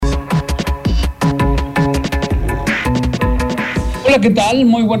Hola, ¿qué tal?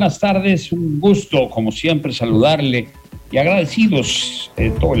 Muy buenas tardes. Un gusto, como siempre, saludarle y agradecidos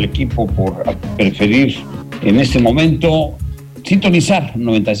todo el equipo por preferir en este momento sintonizar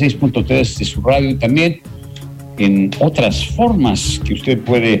 96.3 de su radio y también en otras formas que usted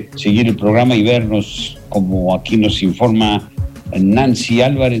puede seguir el programa y vernos, como aquí nos informa Nancy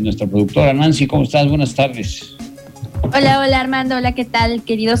Álvarez, nuestra productora. Nancy, ¿cómo estás? Buenas tardes. Hola Armando, hola, ¿qué tal,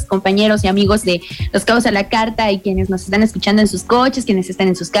 queridos compañeros y amigos de Los Cabos a la Carta y quienes nos están escuchando en sus coches, quienes están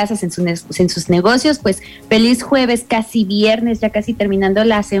en sus casas, en sus negocios? Pues feliz jueves, casi viernes, ya casi terminando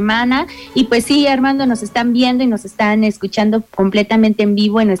la semana. Y pues sí, Armando, nos están viendo y nos están escuchando completamente en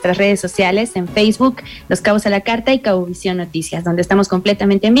vivo en nuestras redes sociales, en Facebook, Los Cabos a la Carta y Cabovisión Noticias, donde estamos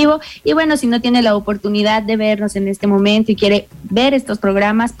completamente en vivo. Y bueno, si no tiene la oportunidad de vernos en este momento y quiere ver estos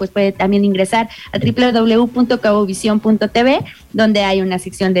programas, pues puede también ingresar a www.cabovision.tv, donde hay una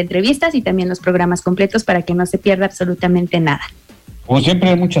sección de entrevistas y también los programas completos para que no se pierda absolutamente nada. Como siempre,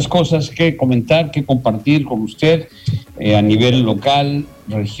 hay muchas cosas que comentar, que compartir con usted a nivel local,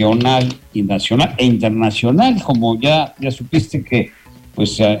 regional y nacional e internacional. Como ya supiste que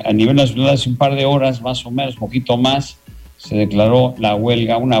pues a nivel nacional hace un par de horas, más o menos, poquito más, se declaró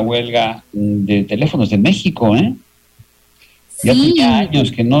una huelga de teléfonos de México, ¿eh? Ya tenía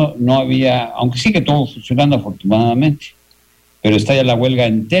años que no había, aunque sigue todo funcionando afortunadamente, pero está ya la huelga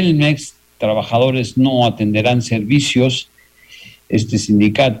en Telmex, trabajadores no atenderán servicios. Este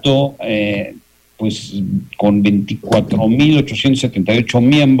sindicato, pues con 24,878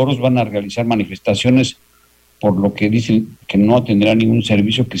 miembros, van a realizar manifestaciones por lo que dicen que no atenderán ningún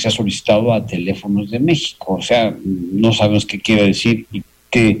servicio que sea solicitado a Teléfonos de México. O sea, no sabemos qué quiere decir y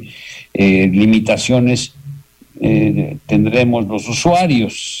qué limitaciones tendremos los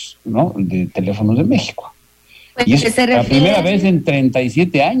usuarios, ¿no?, de Teléfonos de México. Pues y es la primera vez en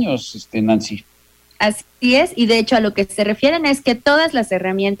 37 años, Nancy. Así es, y de hecho a lo que se refieren es que todas las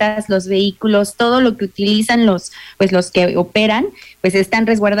herramientas, los vehículos, todo lo que utilizan los que operan, pues están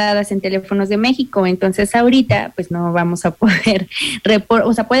resguardadas en Teléfonos de México. Entonces ahorita pues no vamos a poder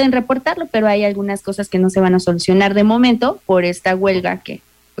pueden reportarlo, pero hay algunas cosas que no se van a solucionar de momento por esta huelga que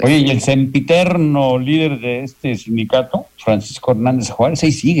pues, oye, y el sempiterno líder de este sindicato, Francisco Hernández Juárez,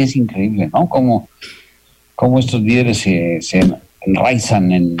 ahí sigue, es increíble, ¿no? Como estos líderes se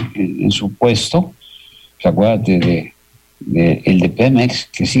enraizan en su puesto. Pues acuérdate de el de Pemex,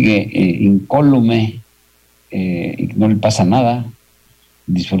 que sigue incólume y no le pasa nada,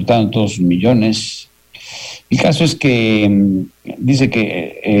 disfrutando todos sus millones. El caso es que dice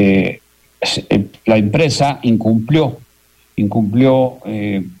que la empresa incumplió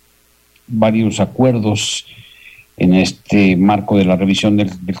varios acuerdos en este marco de la revisión del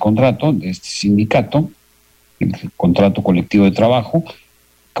contrato de este sindicato, el contrato colectivo de trabajo,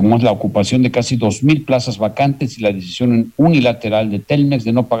 como es la ocupación de casi 2,000 plazas vacantes y la decisión unilateral de Telmex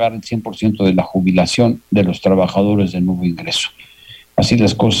de no pagar el 100% de la jubilación de los trabajadores de nuevo ingreso. Así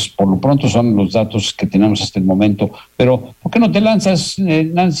las cosas, por lo pronto, son los datos que tenemos hasta el momento. Pero, ¿por qué no te lanzas,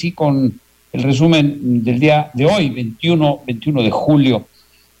 Nancy, con el resumen del día de hoy, 21 de julio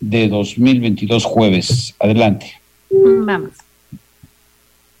de 2022, jueves? Adelante. Vamos.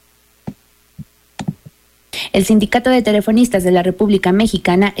 El Sindicato de Telefonistas de la República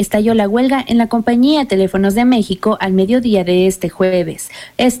Mexicana estalló la huelga en la compañía Teléfonos de México al mediodía de este jueves.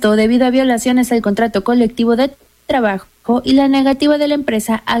 Esto debido a violaciones al contrato colectivo de trabajo y la negativa de la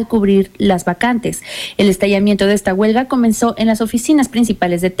empresa al cubrir las vacantes. El estallamiento de esta huelga comenzó en las oficinas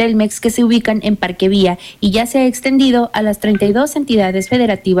principales de Telmex, que se ubican en Parque Vía, y ya se ha extendido a las 32 entidades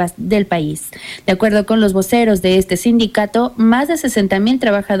federativas del país. De acuerdo con los voceros de este sindicato, más de 60,000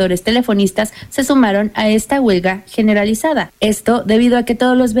 trabajadores telefonistas se sumaron a esta huelga generalizada. Esto debido a que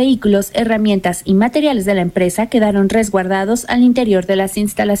todos los vehículos, herramientas y materiales de la empresa quedaron resguardados al interior de las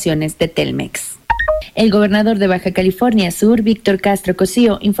instalaciones de Telmex. El gobernador de Baja California Sur, Víctor Castro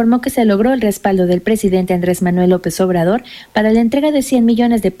Cosío, informó que se logró el respaldo del presidente Andrés Manuel López Obrador para la entrega de 100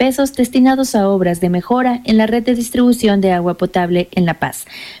 millones de pesos destinados a obras de mejora en la red de distribución de agua potable en La Paz,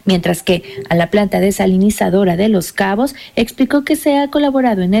 mientras que a la planta desalinizadora de Los Cabos explicó que se ha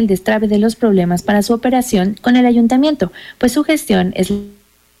colaborado en el destrabe de los problemas para su operación con el ayuntamiento, pues su gestión es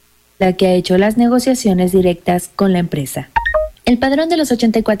la que ha hecho las negociaciones directas con la empresa. El padrón de los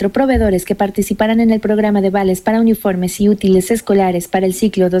 84 proveedores que participarán en el programa de vales para uniformes y útiles escolares para el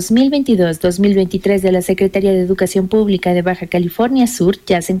ciclo 2022-2023 de la Secretaría de Educación Pública de Baja California Sur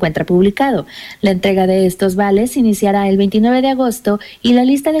ya se encuentra publicado. La entrega de estos vales iniciará el 29 de agosto y la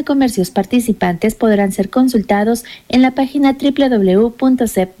lista de comercios participantes podrán ser consultados en la página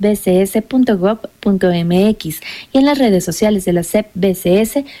www.cepbcs.gov.mx. y en las redes sociales de la SEP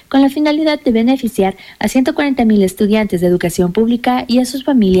BCS con la finalidad de beneficiar a 140,000 estudiantes de educación pública y a sus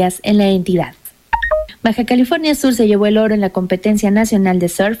familias en la entidad. Baja California Sur se llevó el oro en la competencia nacional de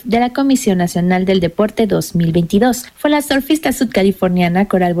surf de la Comisión Nacional del Deporte 2022. Fue la surfista sudcaliforniana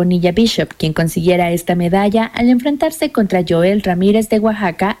Coral Bonilla Bishop quien consiguiera esta medalla al enfrentarse contra Joel Ramírez de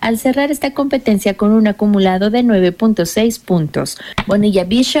Oaxaca al cerrar esta competencia con un acumulado de 9.6 puntos. Bonilla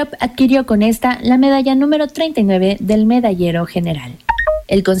Bishop adquirió con esta la medalla número 39 del medallero general.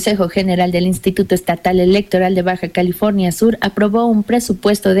 El Consejo General del Instituto Estatal Electoral de Baja California Sur aprobó un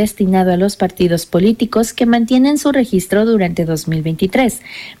presupuesto destinado a los partidos políticos que mantienen su registro durante 2023,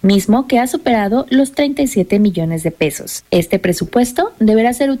 mismo que ha superado los 37 millones de pesos. Este presupuesto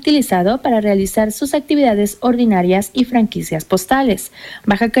deberá ser utilizado para realizar sus actividades ordinarias y franquicias postales.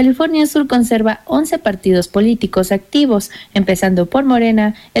 Baja California Sur conserva 11 partidos políticos activos, empezando por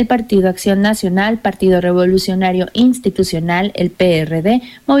Morena, el Partido Acción Nacional, Partido Revolucionario Institucional, el PRD,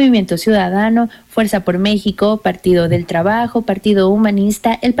 Movimiento Ciudadano, Fuerza por México, Partido del Trabajo, Partido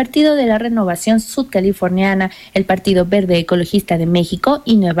Humanista, el Partido de la Renovación Sudcaliforniana, el Partido Verde Ecologista de México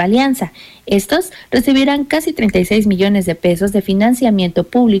y Nueva Alianza. Estos recibirán casi 36 millones de pesos de financiamiento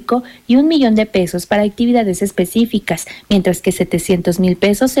público y 1 millón de pesos para actividades específicas, mientras que 700,000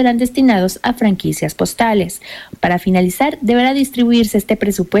 pesos serán destinados a franquicias postales. Para finalizar, deberá distribuirse este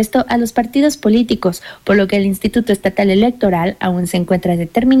presupuesto a los partidos políticos, por lo que el Instituto Estatal Electoral aún se encuentra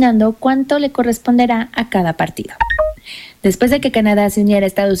determinando cuánto le corresponderá a cada partido. Después de que Canadá se uniera a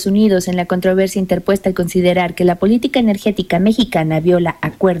Estados Unidos en la controversia interpuesta al considerar que la política energética mexicana viola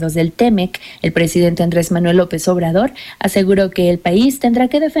acuerdos del TEMEC, el presidente Andrés Manuel López Obrador aseguró que el país tendrá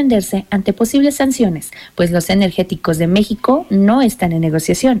que defenderse ante posibles sanciones, pues los energéticos de México no están en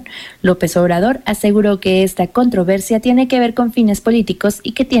negociación. López Obrador aseguró que esta controversia tiene que ver con fines políticos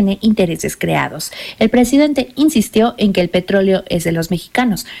y que tiene intereses creados. El presidente insistió en que el petróleo es de los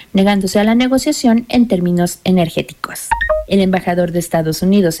mexicanos, negándose a la negociación en términos energéticos. El embajador de Estados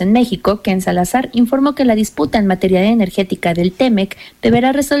Unidos en México, Ken Salazar, informó que la disputa en materia energética del TEMEC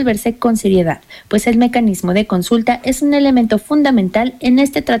deberá resolverse con seriedad, pues el mecanismo de consulta es un elemento fundamental en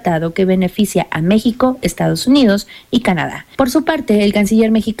este tratado que beneficia a México, Estados Unidos y Canadá. Por su parte, el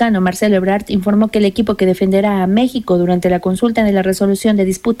canciller mexicano Marcelo Ebrard informó que el equipo que defenderá a México durante la consulta de la resolución de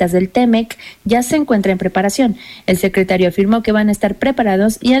disputas del TEMEC ya se encuentra en preparación. El secretario afirmó que van a estar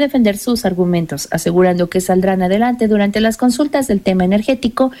preparados y a defender sus argumentos, asegurando que saldrán adelante durante las consultas del tema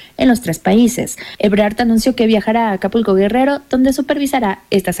energético en los 3 países. Ebrard anunció que viajará a Acapulco Guerrero, donde supervisará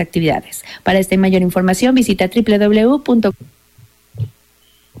estas actividades. Para esta y mayor información, visita www.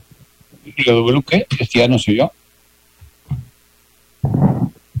 ¿Qué? Este ya no soy yo.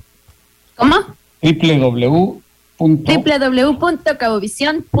 ¿Cómo?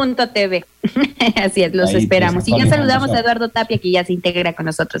 www.cabovisión.tv. Así es, los Ahí esperamos. Y ya saludamos a Eduardo Tapia, que ya se integra con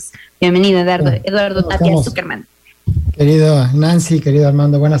nosotros. Bienvenido, Eduardo Tapia Zuckerman. Querido Nancy, querido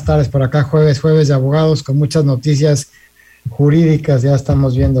Armando, buenas tardes por acá, jueves de abogados con muchas noticias jurídicas, ya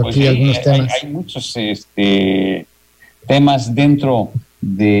estamos viendo aquí algunos temas. Hay muchos temas dentro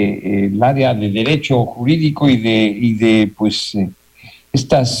del área de derecho jurídico y de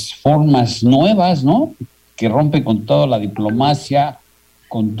estas formas nuevas, ¿no? Que rompen con toda la diplomacia,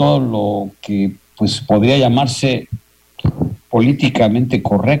 con todo lo que pues podría llamarse políticamente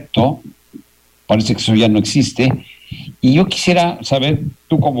correcto. Parece que eso ya no existe. Y yo quisiera saber,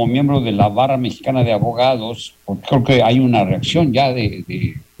 tú como miembro de la Barra Mexicana de Abogados, porque creo que hay una reacción ya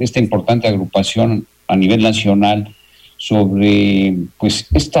de esta importante agrupación a nivel nacional sobre pues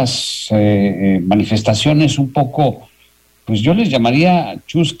estas manifestaciones un poco, pues yo les llamaría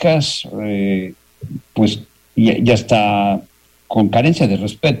chuscas, pues y hasta con carencia de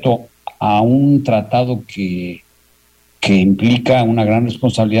respeto a un tratado que implica una gran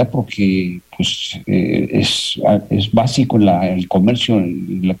responsabilidad porque pues es básico en el comercio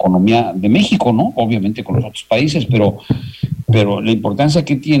y la economía de México, ¿no? Obviamente con los otros países, pero la importancia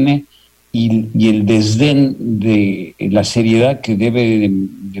que tiene y el desdén de la seriedad que debe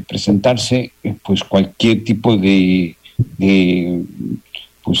de presentarse pues cualquier tipo de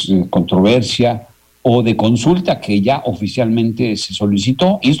controversia o de consulta que ya oficialmente se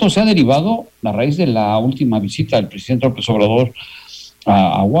solicitó. Y esto se ha derivado a raíz de la última visita del presidente López Obrador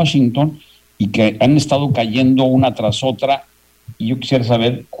a Washington y que han estado cayendo una tras otra. Y yo quisiera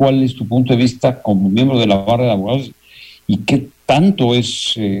saber cuál es tu punto de vista como miembro de la Barra de Abogados y qué tanto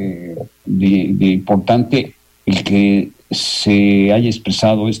es de importante el que se haya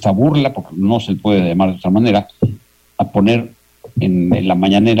expresado esta burla, porque no se puede llamar de otra manera, a poner en la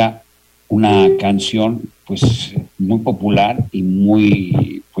mañanera una canción pues muy popular y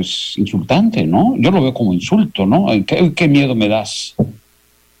muy pues insultante, ¿no? Yo lo veo como insulto, ¿no? ¿Qué miedo me das? Sí,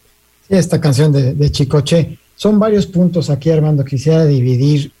 esta canción de Chicoche. Son varios puntos aquí, Armando. Quisiera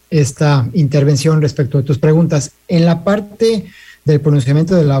dividir esta intervención respecto a tus preguntas. En la parte del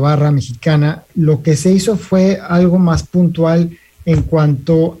pronunciamiento de la barra mexicana, lo que se hizo fue algo más puntual en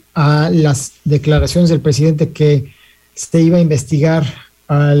cuanto a las declaraciones del presidente que se iba a investigar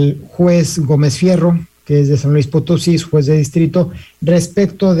al juez Gómez Fierro, que es de San Luis Potosí, juez de distrito,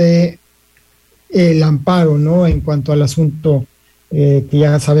 respecto de el amparo, ¿no? En cuanto al asunto que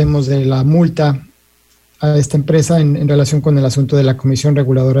ya sabemos de la multa a esta empresa en relación con el asunto de la Comisión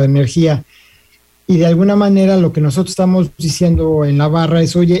Reguladora de Energía. Y de alguna manera lo que nosotros estamos diciendo en la barra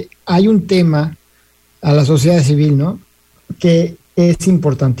es, oye, hay un tema a la sociedad civil, ¿no?, que es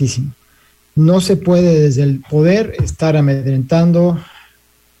importantísimo. No se puede desde el poder estar amedrentando,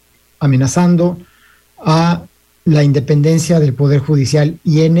 amenazando a la independencia del Poder Judicial,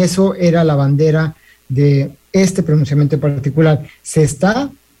 y en eso era la bandera de este pronunciamiento en particular. Se está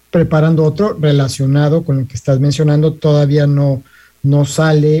preparando otro relacionado con lo que estás mencionando, todavía no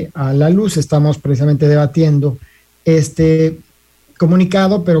sale a la luz, estamos precisamente debatiendo este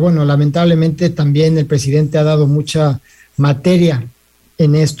comunicado, pero bueno, lamentablemente también el presidente ha dado mucha materia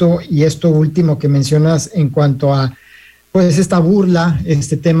en esto, y esto último que mencionas en cuanto a pues esta burla,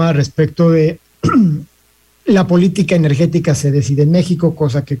 este tema respecto de la política energética se decide en México,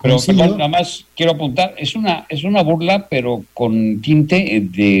 cosa que coincido. Pero nada más quiero apuntar, es una burla, pero con tinte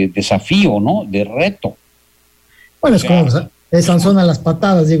de desafío, ¿no? De reto. Bueno, es como Sansón a las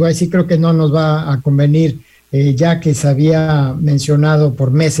patadas, digo, ahí sí creo que no nos va a convenir, ya que se había mencionado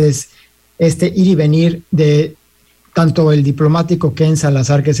por meses este ir y venir de tanto el diplomático Ken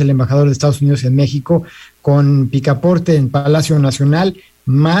Salazar, que es el embajador de Estados Unidos en México, con picaporte en Palacio Nacional,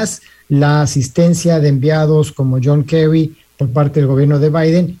 más la asistencia de enviados como John Kerry por parte del gobierno de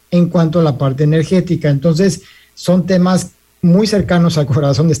Biden en cuanto a la parte energética. Entonces, son temas muy cercanos al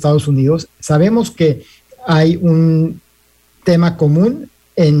corazón de Estados Unidos. Sabemos que hay un tema común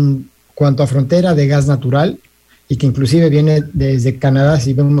en cuanto a frontera de gas natural, y que inclusive viene desde Canadá,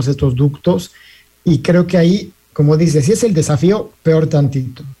 si vemos estos ductos, y creo que ahí, como dices, si es el desafío, peor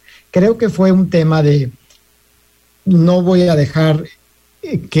tantito. Creo que fue un tema de no voy a dejar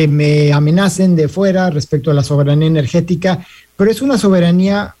que me amenacen de fuera respecto a la soberanía energética, pero es una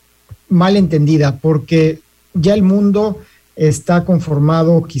soberanía mal entendida, porque ya el mundo está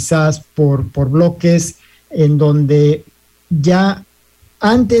conformado quizás por bloques en donde ya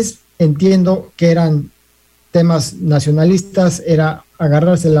antes entiendo que eran temas nacionalistas, era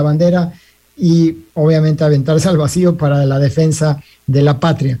agarrarse la bandera y obviamente aventarse al vacío para la defensa de la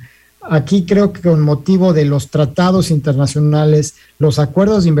patria. Aquí creo que con motivo de los tratados internacionales, los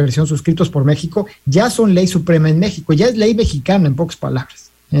acuerdos de inversión suscritos por México ya son ley suprema en México, ya es ley mexicana en pocas palabras.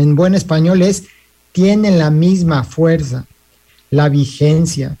 En buen español tienen la misma fuerza, la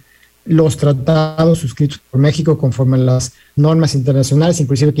vigencia, los tratados suscritos por México conforme a las normas internacionales,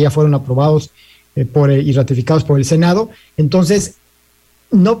 inclusive que ya fueron aprobados y ratificados por el Senado. Entonces,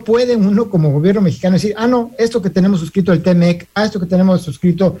 no puede uno como gobierno mexicano decir, no, esto que tenemos suscrito el TMEC, esto que tenemos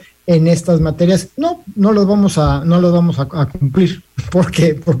suscrito en estas materias, no lo vamos a cumplir,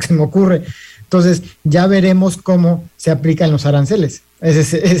 porque se me ocurre. Entonces, ya veremos cómo se aplican los aranceles. Ese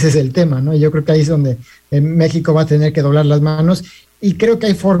es el tema, ¿no? Yo creo que ahí es donde México va a tener que doblar las manos, y creo que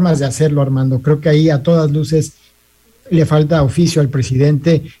hay formas de hacerlo, Armando. Creo que ahí a todas luces le falta oficio al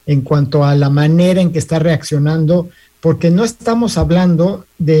presidente en cuanto a la manera en que está reaccionando, porque no estamos hablando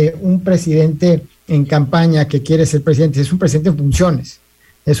de un presidente en campaña que quiere ser presidente, es un presidente en funciones,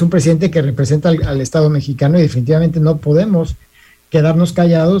 es un presidente que representa al Estado mexicano, y definitivamente no podemos quedarnos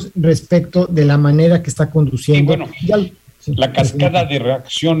callados respecto de la manera que está conduciendo. Y bueno, la cascada de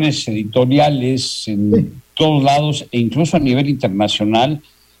reacciones editoriales en todos lados, e incluso a nivel internacional,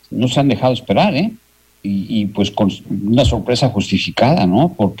 no se han dejado esperar, y pues con una sorpresa justificada,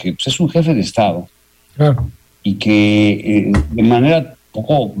 ¿no? Porque pues, es un jefe de Estado. Claro. Y que de manera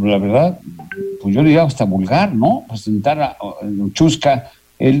poco, la verdad, pues yo diría hasta vulgar, ¿no? Presentar a Chusca,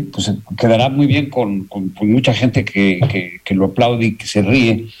 él pues quedará muy bien con mucha gente que lo aplaude y que se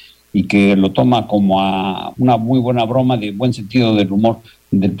ríe y que lo toma como a una muy buena broma de buen sentido del humor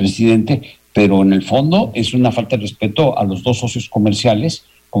del presidente, pero en el fondo es una falta de respeto a los dos socios comerciales,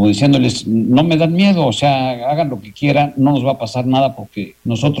 como diciéndoles, no me dan miedo, o sea, hagan lo que quieran, no nos va a pasar nada porque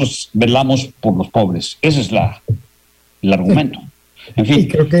nosotros velamos por los pobres. Ese es el argumento. En fin. Y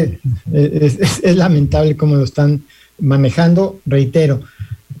creo que es lamentable cómo lo están manejando. Reitero,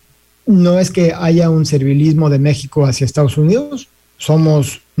 no es que haya un servilismo de México hacia Estados Unidos,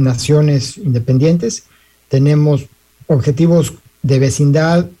 somos naciones independientes, tenemos objetivos de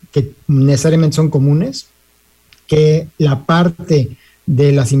vecindad que necesariamente son comunes, que la parte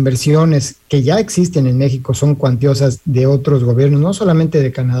de las inversiones que ya existen en México son cuantiosas de otros gobiernos, no solamente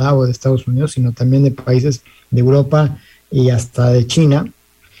de Canadá o de Estados Unidos, sino también de países de Europa y hasta de China.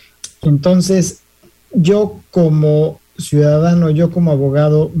 Entonces, yo como ciudadano, yo como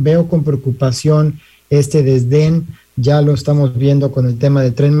abogado, veo con preocupación este desdén. Ya lo estamos viendo con el tema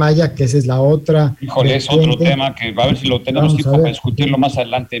del Tren Maya, que esa es la otra. Híjole, es otro tema que a ver si lo tenemos tiempo para discutirlo más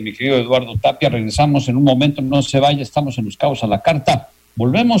adelante, mi querido Eduardo Tapia. Regresamos en un momento, no se vaya, estamos en Los Cabos a la Carta.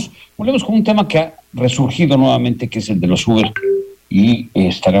 Volvemos con un tema que ha resurgido nuevamente, que es el de los Uber, y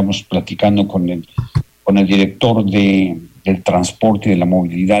estaremos platicando con el director del transporte y de la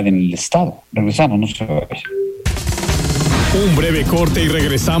movilidad en el estado. Regresamos, no se vaya. Un breve corte y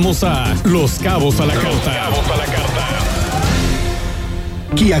regresamos a Los Cabos a la Carta.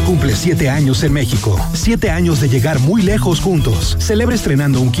 Kia cumple 7 años en México. 7 años de llegar muy lejos juntos. Celebra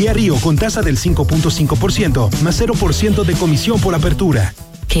estrenando un Kia Rio con tasa del 5.5% más 0% de comisión por apertura.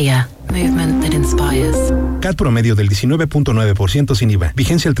 Kia, movement that inspires. CAT promedio del 19.9% sin IVA.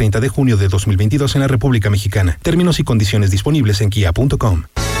 Vigencia el 30 de junio de 2022 en la República Mexicana. Términos y condiciones disponibles en kia.com.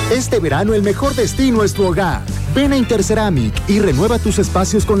 Este verano el mejor destino es tu hogar. Ven a Interceramic y renueva tus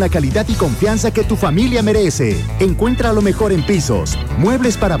espacios con la calidad y confianza que tu familia merece. Encuentra lo mejor en pisos,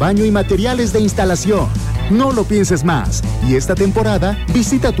 muebles para baño y materiales de instalación. No lo pienses más. Y esta temporada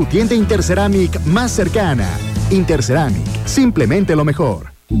visita tu tienda Interceramic más cercana. Interceramic, simplemente lo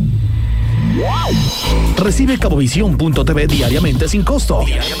mejor. Recibe Cabovisión.tv diariamente sin costo.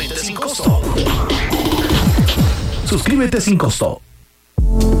 Suscríbete sin costo.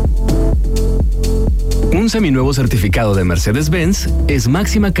 Un seminuevo certificado de Mercedes-Benz es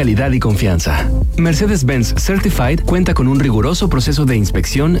máxima calidad y confianza. Mercedes-Benz Certified cuenta con un riguroso proceso de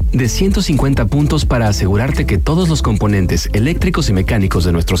inspección de 150 puntos para asegurarte que todos los componentes eléctricos y mecánicos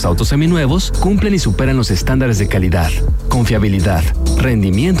de nuestros autos seminuevos cumplen y superan los estándares de calidad, confiabilidad,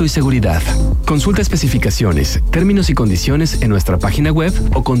 rendimiento y seguridad. Consulta especificaciones, términos y condiciones en nuestra página web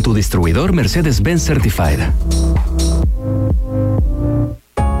o con tu distribuidor Mercedes-Benz Certified.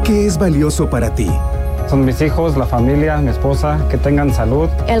 ¿Qué es valioso para ti? Son mis hijos, la familia, mi esposa, que tengan salud.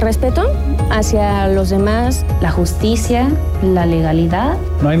 El respeto hacia los demás, la justicia, la legalidad.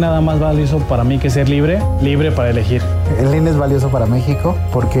 No hay nada más valioso para mí que ser libre para elegir. El INE es valioso para México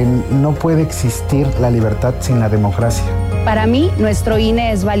porque no puede existir la libertad sin la democracia. Para mí, nuestro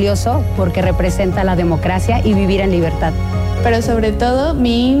INE es valioso porque representa la democracia y vivir en libertad. Pero sobre todo,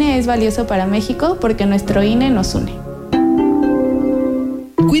 mi INE es valioso para México porque nuestro INE nos une.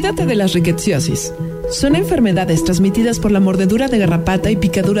 Cuídate de las rickettsiosis. Son enfermedades transmitidas por la mordedura de garrapata y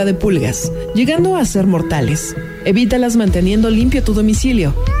picadura de pulgas, llegando a ser mortales. Evítalas manteniendo limpio tu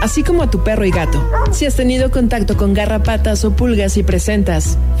domicilio, así como a tu perro y gato. Si has tenido contacto con garrapatas o pulgas y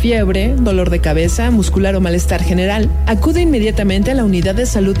presentas fiebre, dolor de cabeza, muscular o malestar general, acude inmediatamente a la unidad de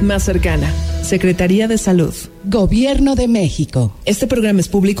salud más cercana. Secretaría de Salud. Gobierno de México. Este programa es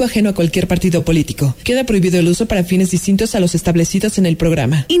público ajeno a cualquier partido político. Queda prohibido el uso para fines distintos a los establecidos en el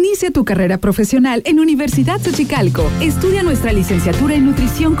programa. Inicia tu carrera profesional en Universidad Xochicalco. Estudia nuestra licenciatura en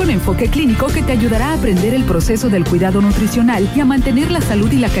nutrición con enfoque clínico que te ayudará a aprender el proceso del cuidado nutricional y a mantener la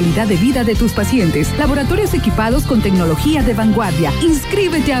salud y la calidad de vida de tus pacientes. Laboratorios equipados con tecnología de vanguardia.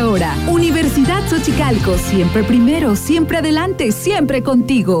 Inscríbete ahora. Universidad Xochicalco. Siempre primero, siempre adelante, siempre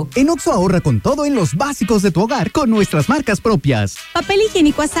contigo. En Oxxo ahorra con todo en los básicos de tu hogar con nuestras marcas propias. Papel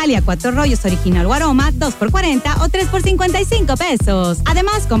higiénico Azalia 4 rollos original o aroma, 2 por 40 o 3 por 55 pesos.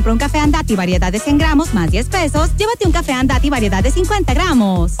 Además, compra un café Andati variedad de 100 gramos más 10 pesos. Llévate un café Andati variedad de 50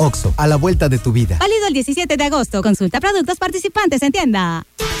 gramos. Oxxo, a la vuelta de tu vida. Válido el 17 de agosto. Consulta productos participantes en tienda.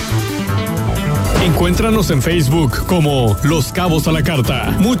 Encuéntranos en Facebook como Los Cabos a la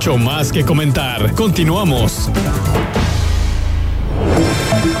Carta. Mucho más que comentar. Continuamos.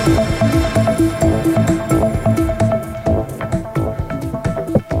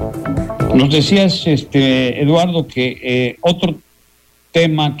 Nos decías, Eduardo, que otro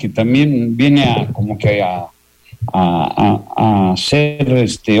tema que también viene a hacer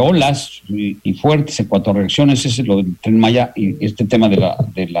olas y fuertes en cuanto a reacciones es lo del Tren Maya y este tema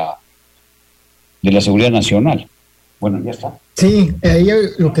de la seguridad nacional. Bueno, ya está. Sí, ahí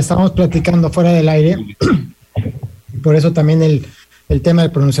lo que estábamos platicando fuera del aire, por eso también el tema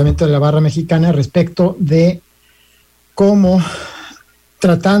del pronunciamiento de la barra mexicana respecto de cómo,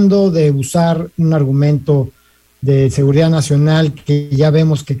 tratando de usar un argumento de seguridad nacional que ya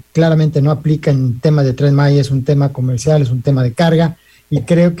vemos que claramente no aplica en tema de Tren Maya, es un tema comercial, es un tema de carga, y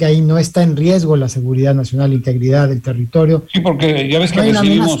creo que ahí no está en riesgo la seguridad nacional, la integridad del territorio. Sí, porque ya ves que no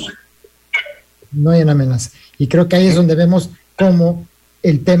hay una amenaza. Y creo que ahí es donde vemos cómo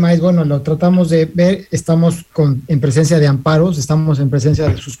el tema es, bueno, lo tratamos de ver, estamos en presencia de amparos, estamos en presencia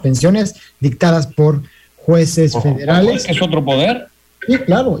de suspensiones dictadas por jueces federales. ¿Es otro poder? Sí,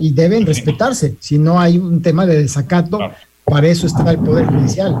 claro, y deben respetarse. Si no hay un tema de desacato, para eso está el Poder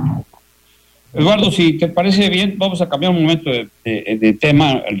Judicial. Eduardo, si te parece bien, vamos a cambiar un momento de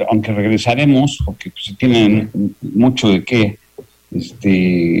tema, aunque regresaremos, porque se tiene mucho de qué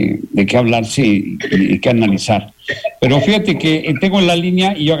hablarse y qué analizar. Pero fíjate que tengo en la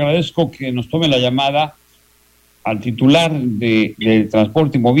línea, y yo agradezco que nos tome la llamada, al titular de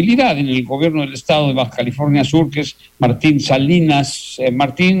Transporte y Movilidad en el gobierno del estado de Baja California Sur, que es Martín Salinas.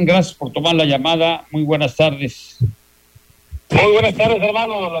 Martín, gracias por tomar la llamada. Muy buenas tardes. Muy buenas tardes,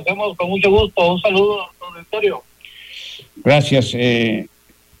 hermano. Lo hacemos con mucho gusto. Un saludo al auditorio. Gracias. Te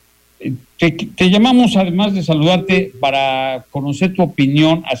llamamos, además de saludarte, para conocer tu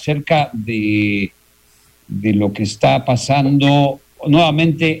opinión acerca de lo que está pasando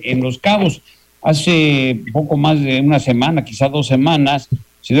nuevamente en Los Cabos. Hace poco más de una semana, quizá 2 semanas,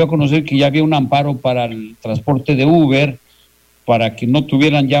 se dio a conocer que ya había un amparo para el transporte de Uber, para que no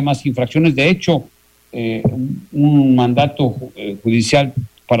tuvieran ya más infracciones. De hecho, un mandato judicial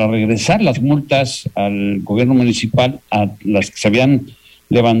para regresar las multas al gobierno municipal, a las que se habían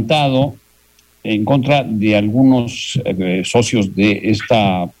levantado en contra de algunos socios de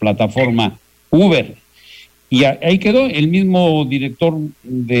esta plataforma Uber. Y ahí quedó. El mismo director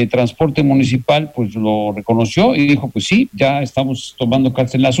de transporte municipal pues lo reconoció y dijo, pues sí, ya estamos tomando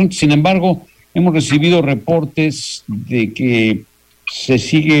cartas en el asunto. Sin embargo, hemos recibido reportes de que se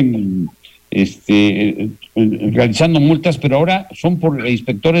siguen realizando multas, pero ahora son por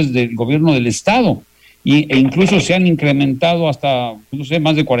inspectores del gobierno del estado e incluso se han incrementado hasta, no sé,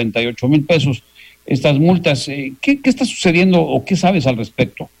 más de 48,000 pesos estas multas. ¿Qué está sucediendo o qué sabes al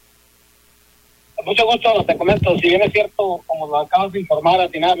respecto? Mucho gusto, te comento. Si bien es cierto, como lo acabas de informar,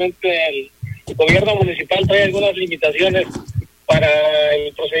 atinadamente el gobierno municipal trae algunas limitaciones para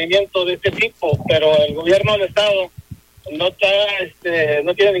el procedimiento de este tipo, pero el gobierno del estado no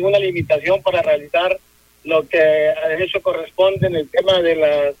tiene ninguna limitación para realizar lo que a derecho corresponde en el tema de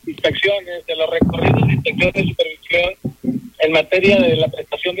las inspecciones, de los recorridos de inspección y supervisión en materia de la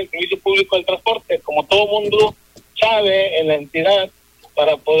prestación del servicio público del transporte. Como todo mundo sabe, en la entidad,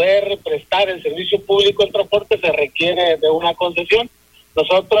 para poder prestar el servicio público del transporte se requiere de una concesión.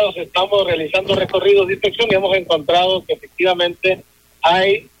 Nosotros estamos realizando recorridos de inspección y hemos encontrado que efectivamente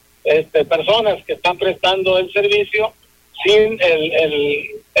hay personas que están prestando el servicio sin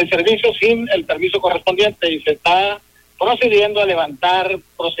el servicio, sin el permiso correspondiente, y se está procediendo a levantar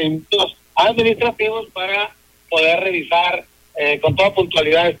procedimientos administrativos para poder revisar con toda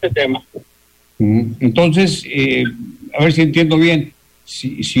puntualidad este tema. Entonces, a ver si entiendo bien.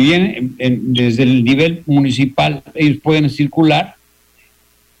 Si bien desde el nivel municipal ellos pueden circular,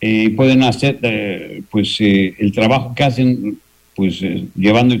 pueden hacer el trabajo que hacen,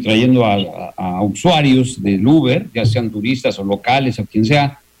 llevando y trayendo a usuarios del Uber, ya sean turistas o locales o quien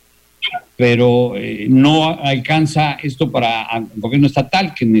sea, pero no alcanza esto para el gobierno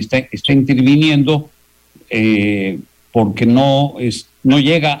estatal, que está interviniendo porque no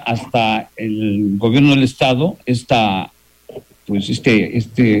llega hasta el gobierno del estado esta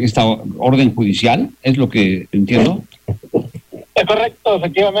orden judicial. ¿Es lo que entiendo? Es correcto,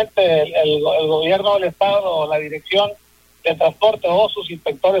 efectivamente, el gobierno del estado, la dirección de transporte o sus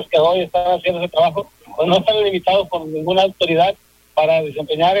inspectores que hoy están haciendo ese trabajo, pues no están limitados por ninguna autoridad para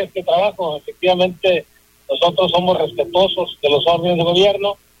desempeñar este trabajo. Efectivamente, nosotros somos respetuosos de los órdenes de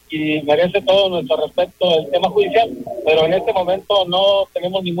gobierno y merece todo nuestro respeto el tema judicial, pero en este momento no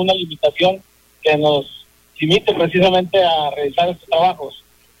tenemos ninguna limitación que nos limite precisamente a realizar estos trabajos.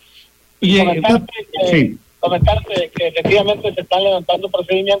 Y comentarte que efectivamente se están levantando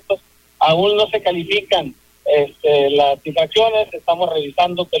procedimientos, aún no se califican las infracciones, estamos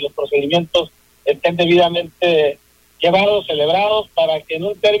revisando que los procedimientos estén debidamente llevados, celebrados, para que en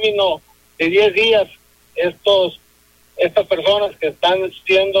un término de 10 días estas personas que están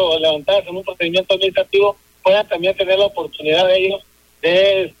siendo levantadas en un procedimiento administrativo puedan también tener la oportunidad de ellos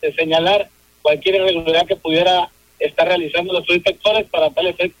de señalar cualquier irregularidad que pudiera estar realizando los inspectores. Para tal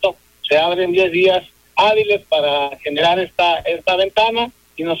efecto se abren 10 días hábiles para generar esta ventana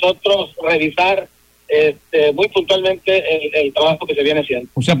y nosotros revisar muy puntualmente el trabajo que se viene haciendo.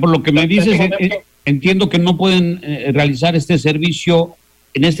 O sea, por lo que me dices, entiendo que no pueden realizar este servicio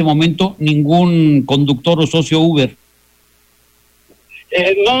en este momento ningún conductor o socio Uber.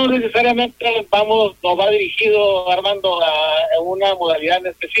 No necesariamente nos va dirigido, Armando, a una modalidad en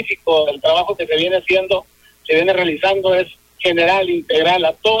específico. El trabajo que se viene haciendo, se viene realizando es general, integral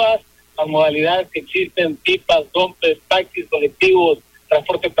a todas las modalidades que existen, pipas, dompes, taxis, colectivos,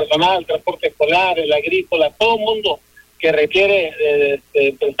 transporte personal, transporte escolar, el agrícola, todo el mundo que requiere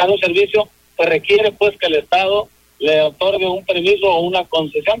prestar un servicio, pues requiere pues que el Estado le otorgue un permiso o una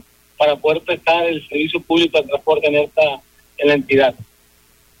concesión para poder prestar el servicio público de transporte en la entidad.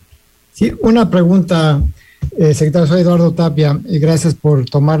 Sí, una pregunta, secretario, soy Eduardo Tapia, gracias por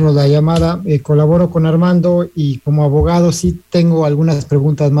tomarnos la llamada. Colaboro con Armando y como abogado sí tengo algunas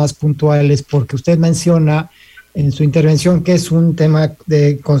preguntas más puntuales, porque usted menciona en su intervención que es un tema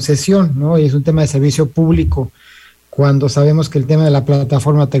de concesión, ¿no? Y es un tema de servicio público, cuando sabemos que el tema de la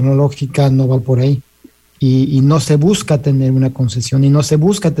plataforma tecnológica no va por ahí. Y no se busca tener una concesión y no se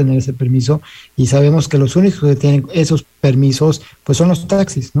busca tener ese permiso, y sabemos que los únicos que tienen esos permisos pues son los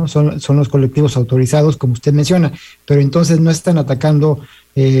taxis, ¿no? Son los colectivos autorizados, como usted menciona, pero entonces no están atacando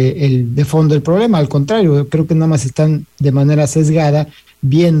de fondo el problema, al contrario, creo que nada más están de manera sesgada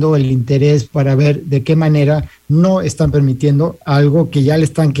viendo el interés para ver de qué manera no están permitiendo algo que ya le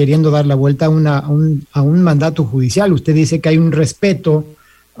están queriendo dar la vuelta a un mandato judicial. Usted dice que hay un respeto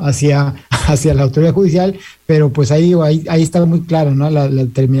hacia la autoridad judicial, pero pues ahí está muy claro, ¿no? La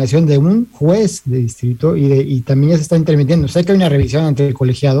determinación de un juez de distrito y también ya se está intermitiendo. Sé que hay una revisión ante el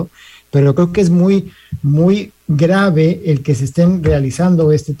colegiado, pero creo que es muy, muy grave el que se estén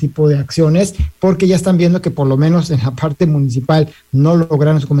realizando este tipo de acciones, porque ya están viendo que por lo menos en la parte municipal no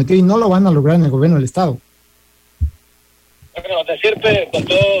lograron su cometido y no lo van a lograr en el gobierno del Estado. Bueno, decirte con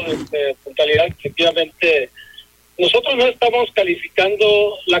toda puntualidad, efectivamente, nosotros no estamos calificando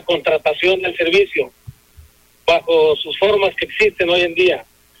la contratación del servicio bajo sus formas que existen hoy en día,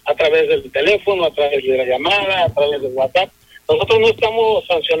 a través del teléfono, a través de la llamada, a través de WhatsApp. Nosotros no estamos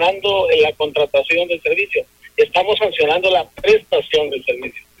sancionando la contratación del servicio, estamos sancionando la prestación del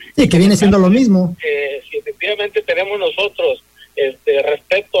servicio. Sí, que viene siendo lo mismo. Si efectivamente tenemos nosotros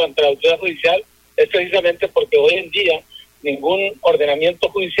respeto ante la autoridad judicial, es precisamente porque hoy en día ningún ordenamiento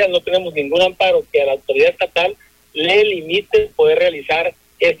judicial, no tenemos ningún amparo que a la autoridad estatal le limite poder realizar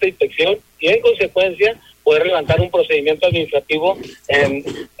esta inspección y en consecuencia poder levantar un procedimiento administrativo en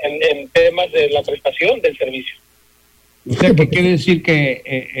temas de la prestación del servicio. O sea, ¿qué quiere decir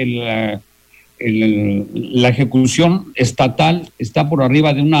que la ejecución estatal está por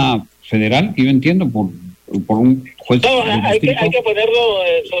arriba de una federal, que yo entiendo, por un juez? No, hay que ponerlo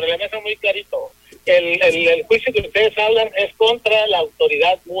sobre la mesa muy clarito. El juicio que ustedes hablan es contra la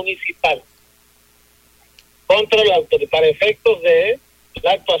autoridad municipal, para efectos de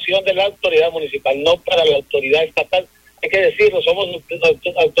la actuación de la autoridad municipal, no para la autoridad estatal. Hay que decirlo, somos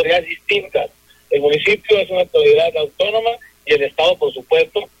autoridades distintas. El municipio es una autoridad autónoma y el Estado, por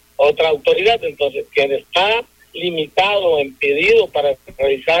supuesto, otra autoridad. Entonces, quien está limitado, impedido para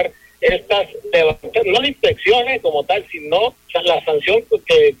realizar estas, no la inspección como tal, sino la sanción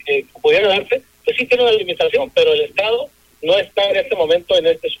que pudiera darse, pues sí tiene una limitación, pero el Estado no está en este momento en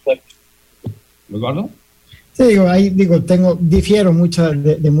este supuesto. ¿Eduardo? Sí, difiero mucho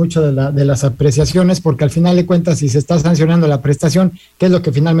de las apreciaciones, porque al final de cuentas, si se está sancionando la prestación, ¿qué es lo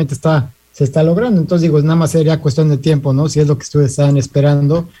que finalmente se está logrando? Entonces nada más sería cuestión de tiempo, ¿no? Si es lo que ustedes están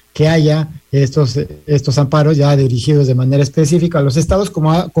esperando, que haya estos amparos ya dirigidos de manera específica a los estados,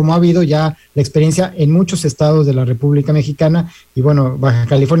 como ha habido ya la experiencia en muchos estados de la República Mexicana, y bueno, Baja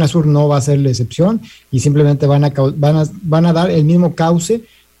California Sur no va a ser la excepción, y simplemente van a dar el mismo cauce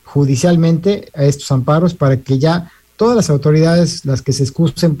judicialmente a estos amparos para que ya todas las autoridades, las que se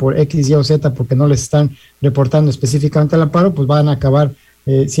excusen por X, Y o Z porque no les están reportando específicamente el amparo, pues van a acabar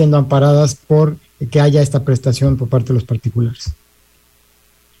siendo amparadas por que haya esta prestación por parte de los particulares.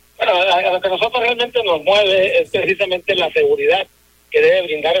 Bueno, lo que nosotros realmente nos mueve es precisamente la seguridad que debe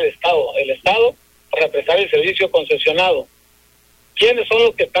brindar el Estado. El Estado para prestar el servicio concesionado. ¿Quiénes son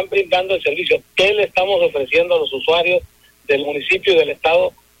los que están brindando el servicio? ¿Qué le estamos ofreciendo a los usuarios del municipio y del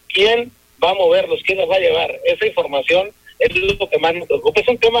Estado? ¿Quién va a moverlos? ¿Quién nos va a llevar? Esa información es lo que más nos preocupa. Es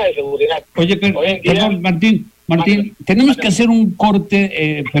un tema de seguridad. Oye, perdón, Martín, tenemos que hacer un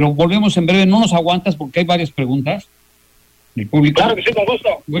corte, pero volvemos en breve. No nos aguantas porque hay varias preguntas del público. Claro que sí, con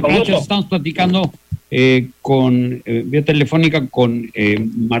gusto. Buenas noches, estamos platicando vía telefónica con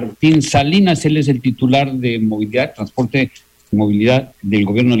Martín Salinas. Él es el titular de movilidad, transporte y movilidad del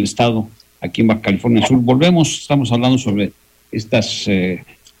gobierno del Estado aquí en Baja California Sur. Volvemos, estamos hablando sobre estas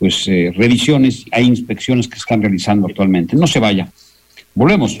revisiones e inspecciones que se están realizando actualmente. No se vaya.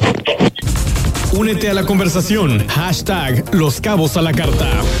 Volvemos. Únete a la conversación. #Los Cabos a la Carta.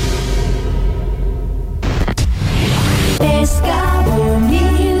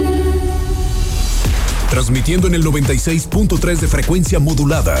 transmitiendo en el 96.3 de frecuencia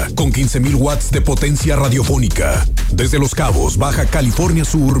modulada, con 15,000 watts de potencia radiofónica. Desde Los Cabos, Baja California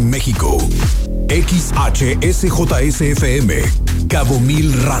Sur, México. XHSJSFM, Cabo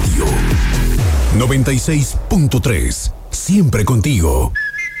Mil Radio. 96.3, siempre contigo.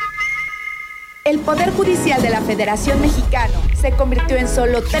 El Poder Judicial de la Federación Mexicana se convirtió en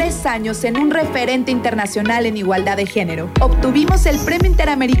solo 3 años en un referente internacional en igualdad de género. Obtuvimos el Premio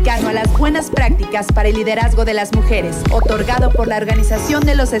Interamericano a las Buenas Prácticas para el Liderazgo de las Mujeres, otorgado por la Organización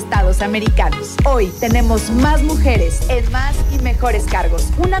de los Estados Americanos. Hoy tenemos más mujeres en más y mejores cargos,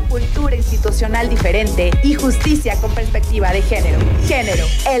 una cultura institucional diferente y justicia con perspectiva de género. Género,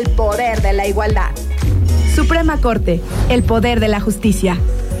 el poder de la igualdad. Suprema Corte, el poder de la justicia.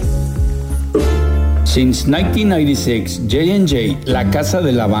 Since 1996, J&J, La Casa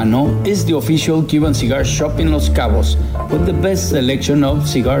del Habano, is the official Cuban cigar shop in Los Cabos with the best selection of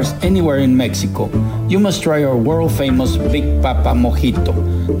cigars anywhere in Mexico. You must try our world-famous Big Papa Mojito,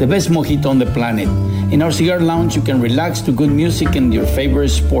 the best mojito on the planet. In our cigar lounge, you can relax to good music and your favorite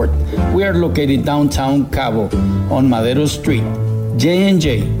sport. We are located downtown Cabo on Madero Street.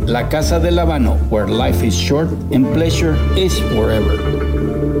 J&J, La Casa del Habano, where life is short and pleasure is forever.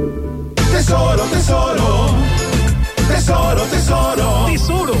 Tesoro, tesoro, tesoro, tesoro.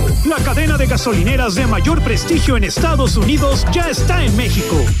 Tesoro, la cadena de gasolineras de mayor prestigio en Estados Unidos ya está en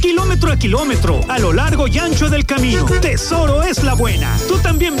México. Kilómetro a kilómetro, a lo largo y ancho del camino. Tesoro es la buena. Tú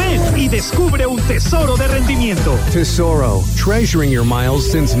también ven y descubre un tesoro de rendimiento. Tesoro, treasuring your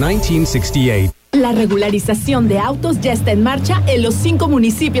miles since 1968. La regularización de autos ya está en marcha en los 5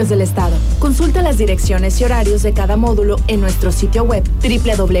 municipios del estado. Consulta las direcciones y horarios de cada módulo en nuestro sitio web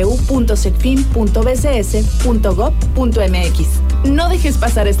www.secfin.bcs.gov.mx. No dejes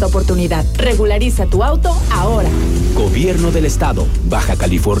pasar esta oportunidad. Regulariza tu auto ahora. Gobierno del Estado, Baja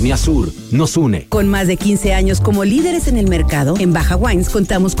California Sur, nos une. Con más de 15 años como líderes en el mercado, en Baja Wines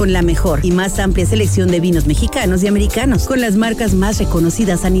contamos con la mejor y más amplia selección de vinos mexicanos y americanos, con las marcas más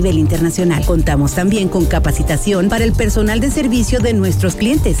reconocidas a nivel internacional. Contamos también con capacitación para el personal de servicio de nuestros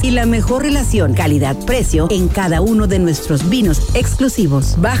clientes y la mejor relación calidad-precio en cada uno de nuestros vinos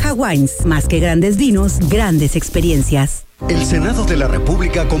exclusivos. Baja Wines, más que grandes vinos, grandes experiencias. El Senado de la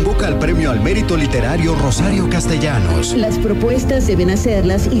República convoca al Premio al Mérito Literario Rosario Castellanos. Las propuestas deben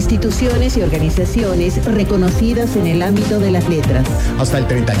hacerlas instituciones y organizaciones reconocidas en el ámbito de las letras. Hasta el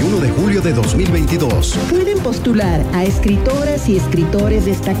 31 de julio de 2022. Pueden postular a escritoras y escritores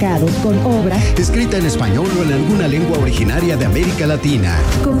destacados con obra escrita en español o en alguna lengua originaria de América Latina.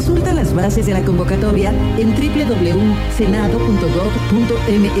 Consulta las bases de la convocatoria en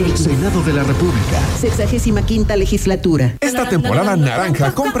www.senado.gov.mx. Senado de la República. 65ª legislatura. Esta temporada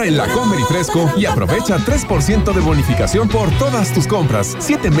naranja, compra en La Comer y Fresco y aprovecha 3% de bonificación por todas tus compras,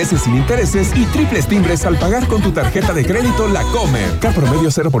 7 meses sin intereses y triples timbres al pagar con tu tarjeta de crédito La Comer. CAT promedio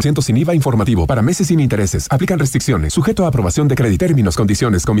 0% sin IVA informativo para meses sin intereses. Aplican restricciones, sujeto a aprobación de crédito. Términos,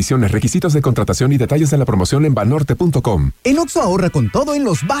 condiciones, comisiones, requisitos de contratación y detalles de la promoción en banorte.com. En Oxxo ahorra con todo en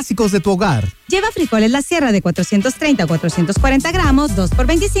los básicos de tu hogar. Lleva frijoles La Sierra de 430 a 440 gramos, 2 por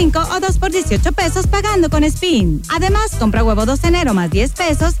 25 o 2 por 18 pesos pagando con Spin. Además, compra huevo 2 enero más 10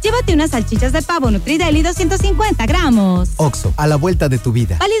 pesos, llévate unas salchichas de pavo Nutrideli 250 gramos. Oxxo, a la vuelta de tu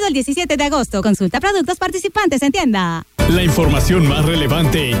vida. Válido el 17 de agosto. Consulta productos participantes en tienda. La información más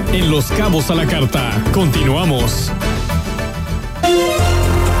relevante en Los Cabos a la Carta. Continuamos.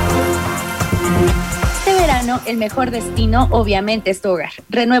 Este verano, el mejor destino obviamente es tu hogar.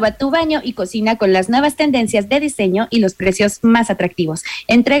 Renueva tu baño y cocina con las nuevas tendencias de diseño y los precios más atractivos.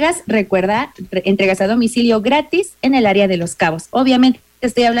 Entregas a domicilio gratis en el área de Los Cabos. Obviamente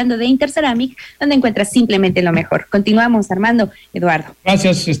estoy hablando de Interceramic, donde encuentras simplemente lo mejor. Continuamos, Armando, Eduardo.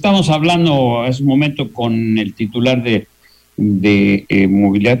 Gracias. Estamos hablando hace un momento con el titular de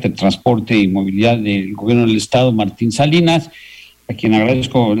movilidad, de transporte y movilidad del gobierno del estado, Martín Salinas, a quien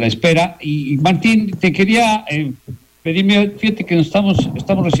agradezco la espera. Y Martín, te quería pedirme, fíjate que estamos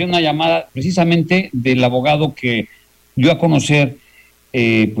recibiendo una llamada precisamente del abogado que dio a conocer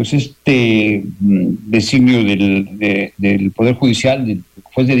pues este designio del Poder Judicial, del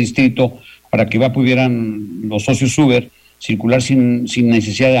juez de distrito, para que pudieran los socios Uber circular sin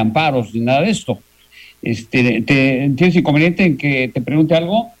necesidad de amparos ni nada de esto. ¿Tienes inconveniente en que te pregunte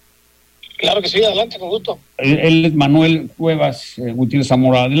algo? Claro que sí, adelante, con gusto. Él es Manuel Cuevas Gutiérrez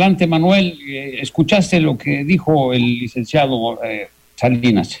Zamora. Adelante, Manuel. ¿Escuchaste lo que dijo el licenciado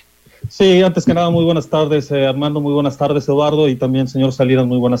Salinas? Sí, antes que nada, muy buenas tardes, Armando, muy buenas tardes, Eduardo, y también, señor Salinas,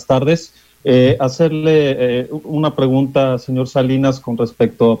 muy buenas tardes. hacerle una pregunta, señor Salinas, con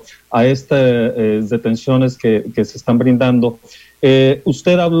respecto a estas detenciones que se están brindando.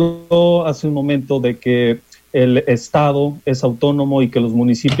 Usted habló hace un momento de que el Estado es autónomo y que los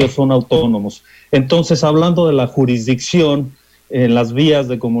municipios son autónomos. Entonces, hablando de la jurisdicción en las vías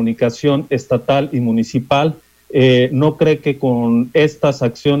de comunicación estatal y municipal, ¿no cree que con estas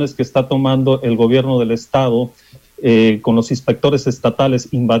acciones que está tomando el gobierno del Estado, con los inspectores estatales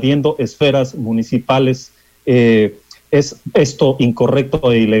invadiendo esferas municipales, es esto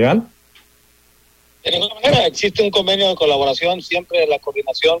incorrecto e ilegal? De ninguna manera, existe un convenio de colaboración, siempre la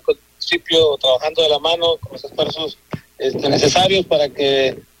coordinación con el municipio, trabajando de la mano con los esfuerzos necesarios para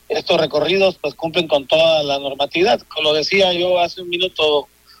que estos recorridos pues cumplen con toda la normatividad. Como lo decía yo hace un minuto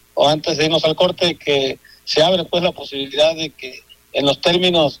o antes de irnos al corte, que se abre pues la posibilidad de que en los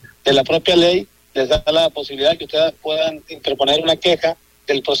términos de la propia ley les da la posibilidad que ustedes puedan interponer una queja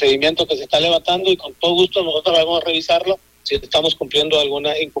del procedimiento que se está levantando, y con todo gusto nosotros vamos a revisarlo si estamos incumpliendo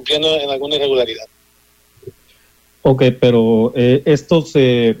en alguna irregularidad. Ok, pero estos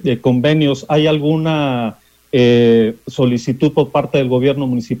convenios, ¿hay alguna solicitud por parte del gobierno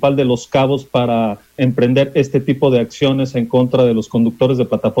municipal de Los Cabos para emprender este tipo de acciones en contra de los conductores de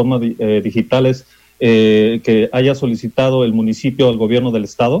plataformas digitales que haya solicitado el municipio al gobierno del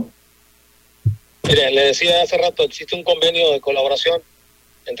Estado? Mire, le decía hace rato, existe un convenio de colaboración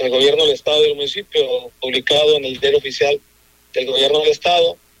entre el gobierno del Estado y el municipio, publicado en el diario oficial del gobierno del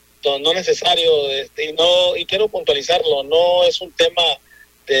Estado. No es necesario, y quiero puntualizarlo, no es un tema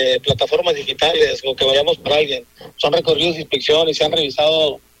de plataformas digitales o que vayamos para alguien, son recorridos de inspección y se han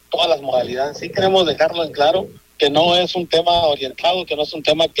revisado todas las modalidades. Sí queremos dejarlo en claro que no es un tema orientado, que no es un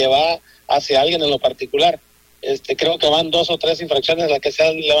tema que va hacia alguien en lo particular. Creo que van 2 o 3 infracciones las que se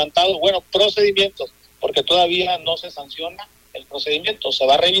han levantado, procedimientos, porque todavía no se sanciona el procedimiento, se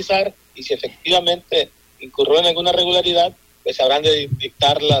va a revisar y si efectivamente incurrió en alguna irregularidad, pues se habrán de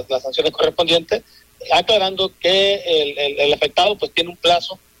dictar las sanciones correspondientes, aclarando que el afectado pues tiene un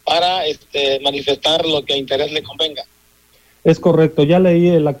plazo para manifestar lo que a interés le convenga. Es correcto, ya leí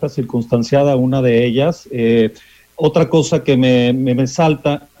el acta circunstanciada, una de ellas. Otra cosa que me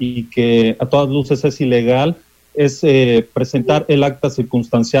salta y que a todas luces es ilegal es presentar el acta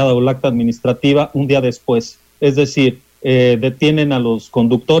circunstanciada o el acta administrativa un día después. Es decir, detienen a los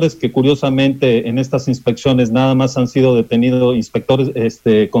conductores, que curiosamente en estas inspecciones nada más han sido detenidos inspectores,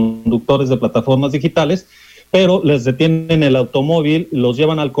 conductores de plataformas digitales, pero les detienen el automóvil, los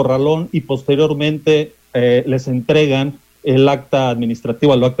llevan al corralón y posteriormente les entregan el acta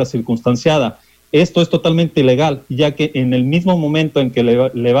administrativa, el acta circunstanciada. Esto es totalmente ilegal, ya que en el mismo momento en que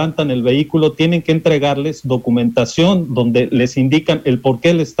levantan el vehículo tienen que entregarles documentación donde les indican el por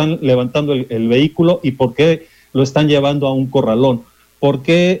qué le están levantando el vehículo y por qué lo están llevando a un corralón. ¿Por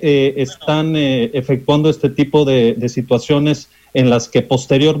qué están efectuando este tipo de situaciones en las que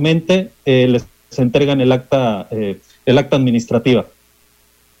posteriormente les entregan el acta administrativa?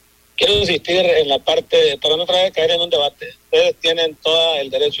 Quiero insistir en la parte, para no caer en un debate. Ustedes tienen todo el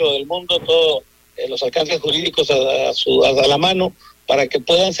derecho del mundo, todos los alcances jurídicos a la mano para que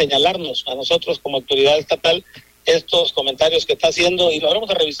puedan señalarnos a nosotros como autoridad estatal estos comentarios que está haciendo, y lo vamos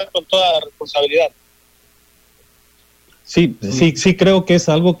a revisar con toda responsabilidad. Sí, creo que es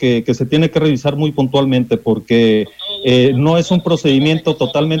algo que se tiene que revisar muy puntualmente, porque no es un procedimiento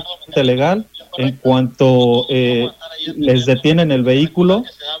totalmente legal. En cuanto les detienen el vehículo,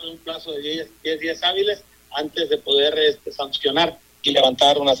 se abre un plazo de 10 días hábiles antes de poder sancionar y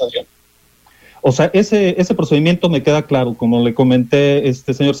levantar una sanción. O sea, ese procedimiento me queda claro. Como le comenté,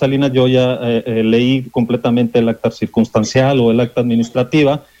 señor Salinas, yo ya leí completamente el acta circunstancial o el acta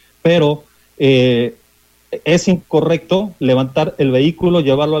administrativa, pero es incorrecto levantar el vehículo,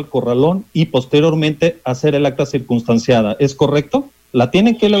 llevarlo al corralón y posteriormente hacer el acta circunstanciada. ¿Es correcto? La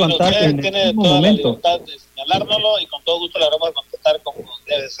tienen que levantar en el mismo momento. La libertad de señalárnoslo y con todo gusto le vamos a contestar como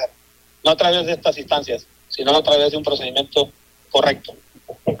debe ser. No a través de estas instancias, sino a través de un procedimiento correcto.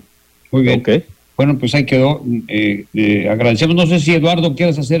 Muy bien. Okay. Bueno, pues ahí quedó. Agradecemos. No sé si, Eduardo,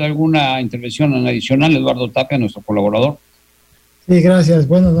 quieres hacer alguna intervención adicional. Eduardo Tapia, nuestro colaborador. Sí, gracias.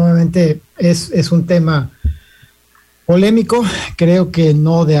 Bueno, nuevamente es un tema polémico. Creo que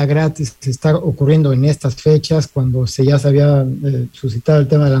no de a gratis se está ocurriendo en estas fechas, cuando ya se había suscitado el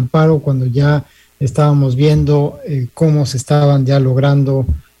tema del amparo, cuando ya estábamos viendo cómo se estaban ya logrando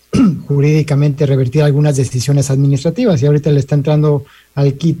jurídicamente revertir algunas decisiones administrativas, y ahorita le está entrando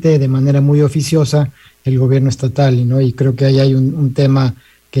al quite de manera muy oficiosa el gobierno estatal, y creo que ahí hay un tema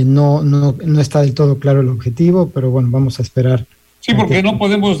que no está del todo claro el objetivo, pero bueno, vamos a esperar Sí, porque no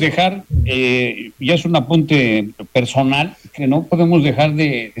podemos dejar, ya es un apunte personal, que no podemos dejar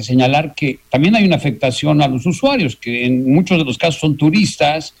de señalar que también hay una afectación a los usuarios, que en muchos de los casos son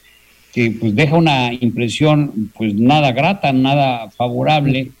turistas, que pues deja una impresión pues nada grata, nada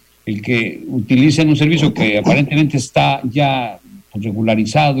favorable, el que utilicen un servicio que aparentemente está ya pues,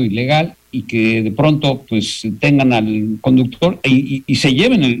 regularizado y legal, y que de pronto pues tengan al conductor y se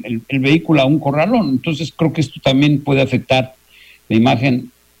lleven el vehículo a un corralón. Entonces creo que esto también puede afectar la imagen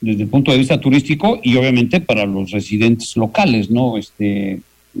desde el punto de vista turístico y obviamente para los residentes locales, ¿no?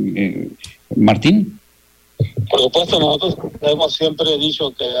 Martín. Por supuesto, nosotros hemos siempre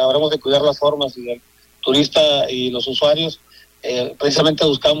dicho que habremos de cuidar las formas y el turista y los usuarios. Precisamente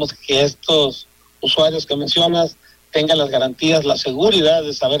buscamos que estos usuarios que mencionas tengan las garantías, la seguridad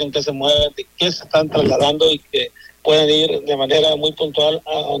de saber en qué se mueven, de qué se están trasladando y que pueden ir de manera muy puntual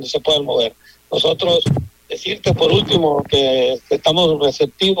a donde se puedan mover. Nosotros, decirte por último que estamos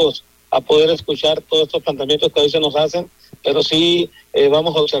receptivos a poder escuchar todos estos planteamientos que hoy se nos hacen, pero sí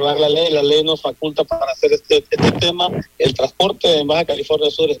vamos a observar la ley nos faculta para hacer este tema. El transporte en Baja California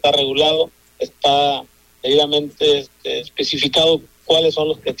Sur está regulado, está debidamente especificado cuáles son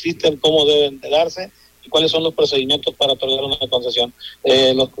los que existen, cómo deben de darse y cuáles son los procedimientos para otorgar una concesión.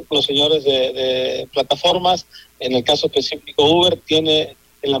 Los señores de plataformas, en el caso específico Uber, tiene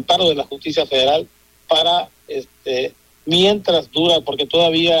el amparo de la Justicia Federal para, mientras dura, porque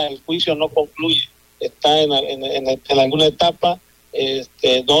todavía el juicio no concluye, está en alguna etapa,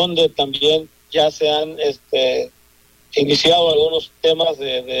 donde también ya se han iniciado algunos temas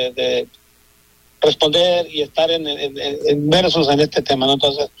de responder y estar inmersos en este tema, ¿no?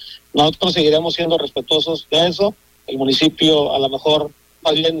 Entonces, nosotros seguiremos siendo respetuosos de eso. El municipio, a lo mejor,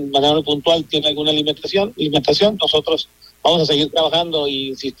 más bien de manera muy puntual, tiene alguna limitación. Nosotros vamos a seguir trabajando e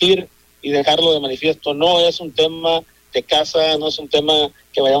insistir y dejarlo de manifiesto. No es un tema de casa, no es un tema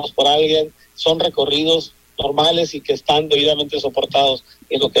que vayamos por alguien, son recorridos normales y que están debidamente soportados.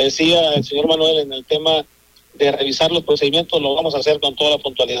 Y lo que decía el señor Manuel en el tema de revisar los procedimientos, lo vamos a hacer con toda la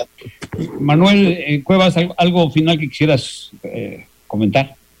puntualidad. Manuel Cuevas, ¿algo final que quisieras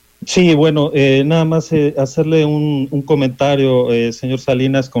comentar? Sí, bueno, nada más hacerle un comentario, señor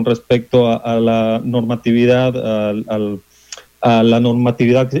Salinas, con respecto a la normatividad, a la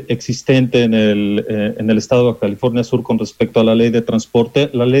normatividad existente en el estado de Baja California Sur con respecto a la ley de transporte.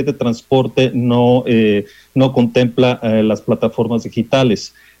 La ley de transporte no contempla las plataformas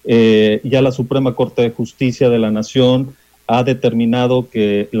digitales. Ya la Suprema Corte de Justicia de la Nación ha determinado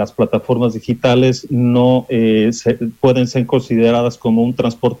que las plataformas digitales no pueden ser consideradas como un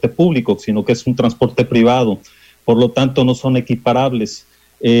transporte público, sino que es un transporte privado. Por lo tanto, no son equiparables.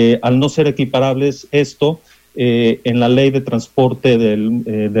 Al no ser equiparables esto, en la ley de transporte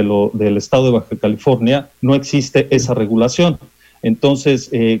del estado de Baja California no existe esa regulación.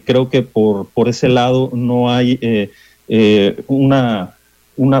 Entonces, creo que por ese lado no hay una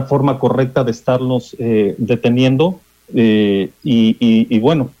forma correcta de estarlos deteniendo y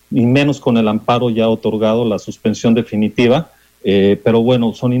bueno, y menos con el amparo ya otorgado, la suspensión definitiva. Pero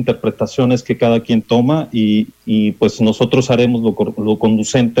bueno, son interpretaciones que cada quien toma y pues nosotros haremos lo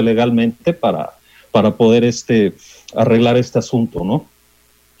conducente legalmente para poder arreglar este asunto, ¿no?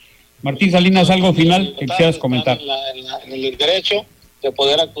 Martín Salinas, ¿algo final que quisieras comentar? En el derecho de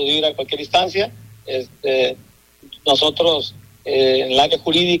poder acudir a cualquier instancia. Nosotros, en el área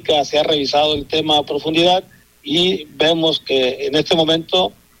jurídica, se ha revisado el tema a profundidad y vemos que en este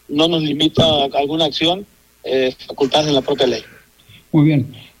momento no nos limita a alguna acción facultadas en la propia ley. Muy bien.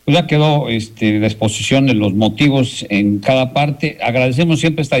 Pues ya quedó la exposición de los motivos en cada parte. Agradecemos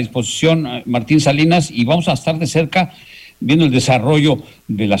siempre esta disposición, Martín Salinas, y vamos a estar de cerca viendo el desarrollo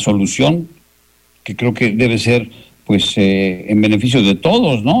de la solución, que creo que debe ser pues en beneficio de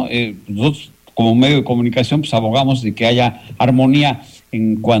todos, ¿no? Nosotros como medio de comunicación pues abogamos de que haya armonía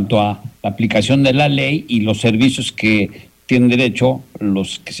en cuanto a la aplicación de la ley y los servicios que tienen derecho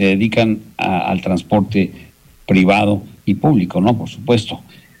los que se dedican al transporte privado y público, ¿no? Por supuesto.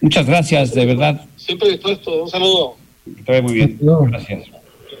 Muchas gracias, de verdad. Siempre dispuesto, un saludo. Que te vaya muy bien, gracias.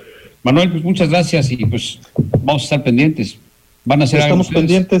 Manuel, pues muchas gracias y pues vamos a estar pendientes. ¿Van a hacer algo? Estamos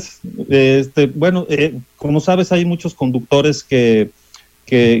pendientes. Bueno, como sabes, hay muchos conductores que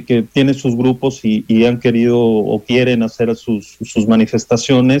tienen sus grupos y han querido o quieren hacer sus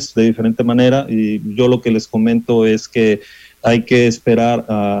manifestaciones de diferente manera, y yo lo que les comento es que hay que esperar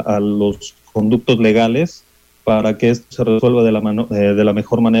a los conductos legales para que esto se resuelva de la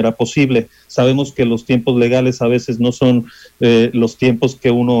mejor manera posible. Sabemos que los tiempos legales a veces no son los tiempos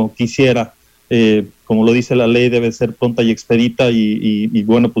que uno quisiera. como lo dice la ley, debe ser pronta y expedita y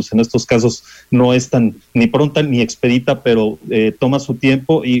bueno, pues en estos casos no es tan ni pronta ni expedita, pero toma su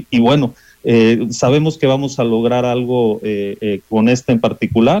tiempo y bueno, sabemos que vamos a lograr algo con en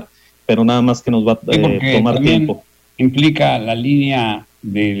particular, pero nada más que nos va a tomar tiempo. Implica la línea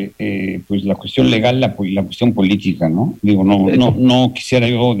de pues la cuestión legal, la cuestión política, ¿no? Digo, no quisiera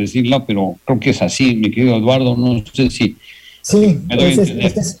yo decirla, pero creo que es así, mi querido Eduardo, no sé si... Sí,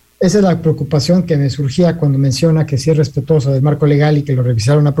 esa es la preocupación que me surgía cuando menciona que sí es respetuoso del marco legal y que lo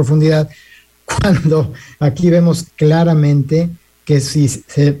revisaron a profundidad, cuando aquí vemos claramente que si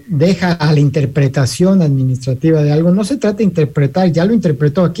se deja a la interpretación administrativa de algo, no se trata de interpretar, ya lo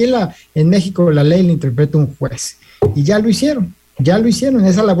interpretó. Aquí en México la ley la interpreta un juez y ya lo hicieron,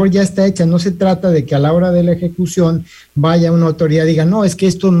 esa labor ya está hecha. No se trata de que a la hora de la ejecución vaya una autoridad y diga, no, es que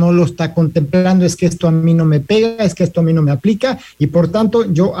esto no lo está contemplando, es que esto a mí no me pega, es que esto a mí no me aplica y por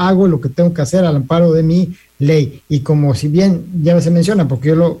tanto yo hago lo que tengo que hacer al amparo de mi ley. Y como si bien ya se menciona, porque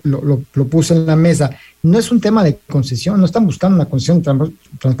yo lo puse en la mesa, no es un tema de concesión, no están buscando una concesión de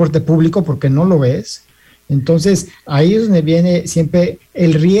transporte público porque no lo es. Entonces, ahí es donde viene siempre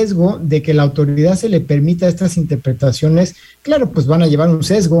el riesgo de que la autoridad se le permita estas interpretaciones. Claro, pues van a llevar un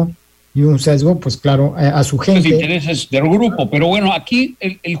sesgo, y un sesgo, pues claro, a su gente. Los intereses del grupo, pero bueno, aquí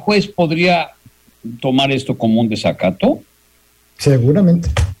el juez podría tomar esto como un desacato. Seguramente.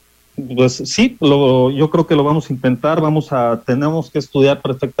 Pues sí, yo creo que lo vamos a intentar, tenemos que estudiar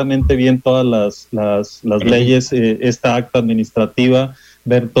perfectamente bien todas las leyes, esta acta administrativa,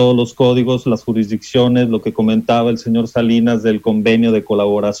 ver todos los códigos, las jurisdicciones, lo que comentaba el señor Salinas del convenio de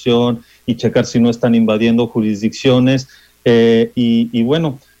colaboración y checar si no están invadiendo jurisdicciones y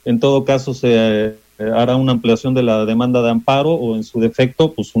bueno, en todo caso se hará una ampliación de la demanda de amparo o en su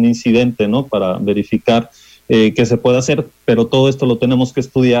defecto pues un incidente, ¿no? Para verificar qué se puede hacer, pero todo esto lo tenemos que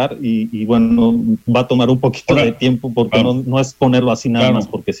estudiar y bueno, va a tomar un poquito de tiempo porque no es ponerlo así nada más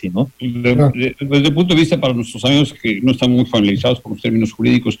porque sí, ¿no? Desde el punto de vista para nuestros amigos que no están muy familiarizados con los términos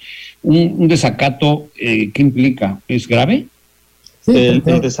jurídicos, un desacato, ¿qué implica? ¿Es grave? Sí,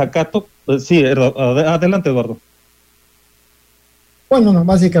 el desacato, sí, adelante Eduardo. Bueno, no,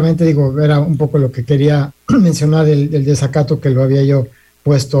 básicamente era un poco lo que quería mencionar del desacato que lo había yo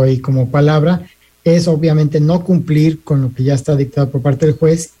puesto ahí como palabra. Es obviamente no cumplir con lo que ya está dictado por parte del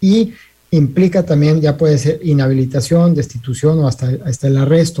juez y implica también, ya puede ser inhabilitación, destitución o hasta el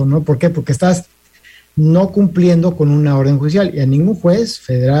arresto, ¿no? ¿Por qué? Porque estás no cumpliendo con una orden judicial y a ningún juez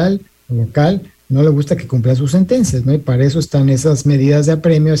federal o local no le gusta que cumpla sus sentencias, ¿no? Y para eso están esas medidas de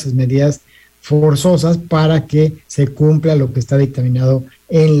apremio, esas medidas forzosas para que se cumpla lo que está dictaminado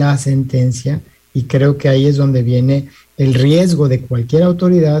en la sentencia y creo que ahí es donde viene el riesgo de cualquier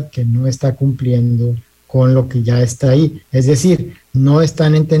autoridad que no está cumpliendo con lo que ya está ahí. Es decir, no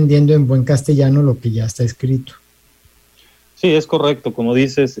están entendiendo en buen castellano lo que ya está escrito. Sí, es correcto. Como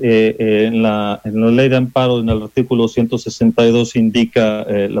dices, en la ley de amparo, en el artículo 162, indica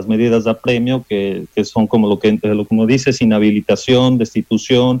las medidas de apremio, que son como como dices, inhabilitación,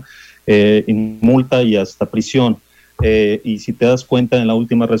 destitución, multa y hasta prisión. Y si te das cuenta en la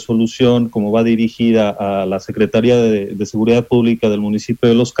última resolución, como va dirigida a la Secretaría de Seguridad Pública del municipio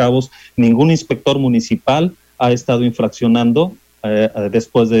de Los Cabos, ningún inspector municipal ha estado infraccionando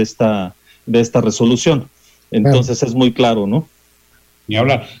después de esta resolución. Entonces es muy claro, ¿no? Ni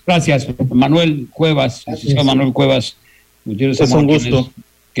hablar. Gracias, Manuel Cuevas, licenciado Manuel Cuevas. Es un gusto.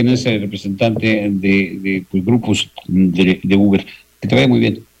 Quien es el representante de grupos de Uber. Que te vaya muy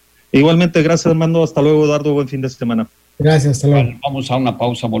bien. Igualmente, gracias Armando, hasta luego Eduardo, buen fin de semana. Gracias, hasta luego. Vamos a una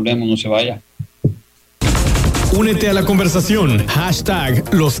pausa, volvemos, no se vaya. Únete a la conversación,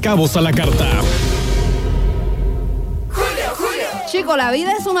 #Los Cabos a la Carta. Chico, la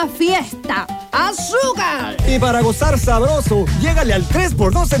vida es una fiesta. ¡Azúcar! Y para gozar sabroso, llégale al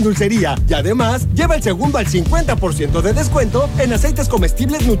 3x2 en dulcería. Y además, lleva el segundo al 50% de descuento en aceites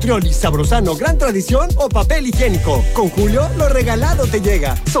comestibles Nutrioli, Sabrosano, Gran Tradición o papel higiénico. Con Julio, lo regalado te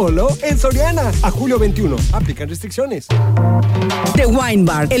llega. Solo en Soriana. A julio 21. Aplican restricciones. The Wine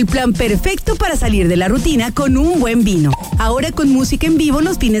Bar, el plan perfecto para salir de la rutina con un buen vino. Ahora con música en vivo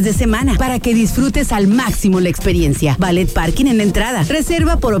los fines de semana, para que disfrutes al máximo la experiencia. Ballet parking en la entrada.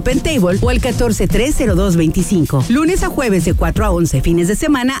 Reserva por Open Table o al 14-30225. Lunes a jueves de 4 a 11, fines de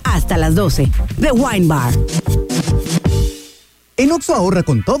semana hasta las 12. The Wine Bar. En Oxxo ahorra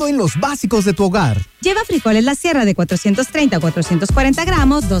con todo en los básicos de tu hogar. Lleva frijoles La Sierra de 430 a 440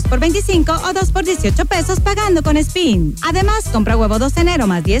 gramos, 2 por 25 o 2 por 18 pesos pagando con Spin. Además, compra huevo 2 enero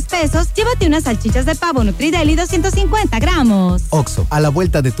más 10 pesos, llévate unas salchichas de pavo Nutrideli 250 gramos. Oxxo, a la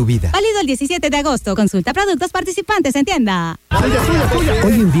vuelta de tu vida. Válido el 17 de agosto. Consulta productos participantes en tienda.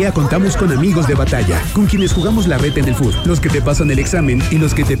 Hoy en día contamos con amigos de batalla, con quienes jugamos la reta en el fútbol, los que te pasan el examen y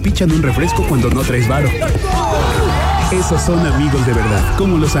los que te pichan un refresco cuando no traes varo. Esos son amigos de verdad,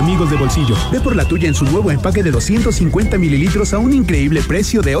 como los amigos de bolsillo. Ve por la tuya en su nuevo empaque de 250 mililitros a un increíble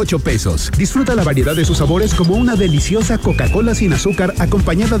precio de 8 pesos. Disfruta la variedad de sus sabores como una deliciosa Coca-Cola sin azúcar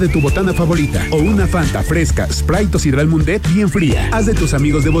acompañada de tu botana favorita o una Fanta fresca, Sprite o Sidral Mundet bien fría. Haz de tus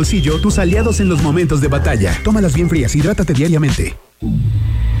amigos de bolsillo tus aliados en los momentos de batalla. Tómalas bien frías, hidrátate diariamente.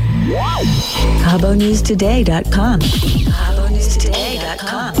 CaboNewsToday.com.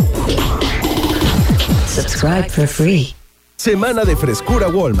 CaboNewsToday.com. Subscribe for free. Semana de frescura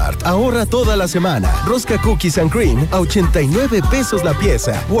Walmart. Ahorra toda la semana. Rosca Cookies and Cream a 89 pesos la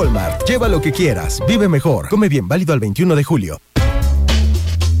pieza. Walmart. Lleva lo que quieras. Vive mejor. Come bien. Válido al 21 de julio.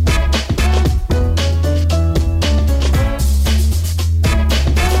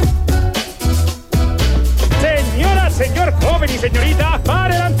 Señora, señor, joven y señorita,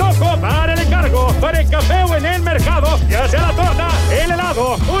 para el antojo, para el encargo, para el café o en el mercado, ya sea la torta, el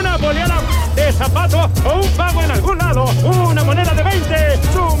helado, una boleada de zapato o un pago en algún lado, una moneda de 20,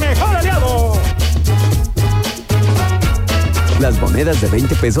 su mejor aliado. Las monedas de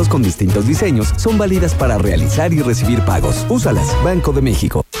 20 pesos con distintos diseños son válidas para realizar y recibir pagos. Úsalas, Banco de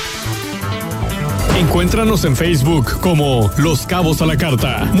México. Encuéntranos en Facebook como Los Cabos a la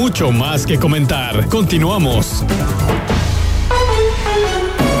Carta. Mucho más que comentar. Continuamos.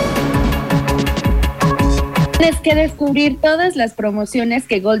 Tienes que descubrir todas las promociones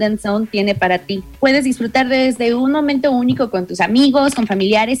que Golden Zone tiene para ti. Puedes disfrutar desde un momento único con tus amigos, con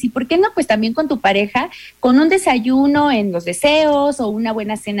familiares y, ¿por qué no? Pues también con tu pareja, con un desayuno en Los Deseos o una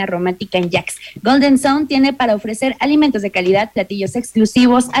buena cena romántica en Jack's. Golden Zone tiene para ofrecer alimentos de calidad, platillos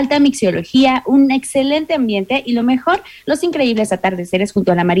exclusivos, alta mixología, un excelente ambiente y lo mejor, los increíbles atardeceres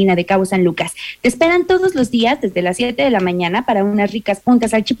junto a la Marina de Cabo San Lucas. Te esperan todos los días desde las 7 de la mañana para unas ricas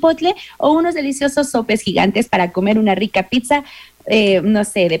puntas al chipotle o unos deliciosos sopes gigantes para comer una rica pizza, no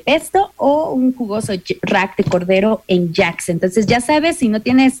sé, de pesto o un jugoso rack de cordero en Jack's. Entonces ya sabes, si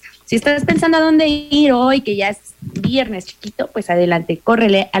estás pensando a dónde ir hoy, que ya es viernes chiquito, pues adelante,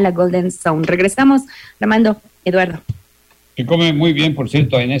 córrele a la Golden Zone. Regresamos, Armando, Eduardo. Que come muy bien, por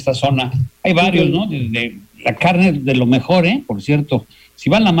cierto, en esta zona. Hay varios, ¿no? De la carne de lo mejor, por cierto. Si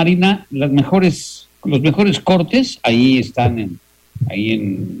van a la Marina, los mejores cortes, ahí están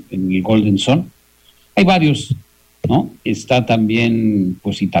en el Golden Zone. Hay varios, ¿no? Está también,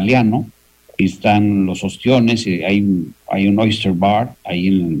 pues, italiano, están los ostiones, hay un oyster bar ahí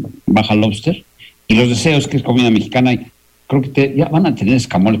en Baja Lobster, y Los Deseos, que es comida mexicana, y creo que ya van a tener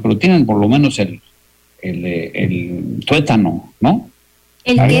escamoles, pero tienen por lo menos el tuétano, ¿no?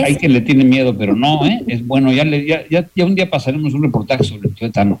 Hay que le tiene miedo, pero no, es bueno, ya un día pasaremos un reportaje sobre el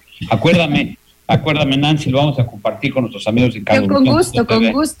tuétano. Acuérdame, Nancy, lo vamos a compartir con nuestros amigos de Cabo. Yo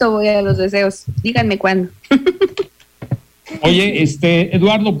con gusto voy a Los Deseos. Díganme cuándo. Oye,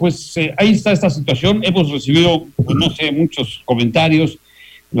 Eduardo, pues ahí está esta situación. Hemos recibido, pues, no sé, muchos comentarios.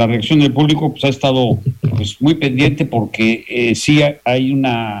 La reacción del público pues ha estado pues muy pendiente porque sí hay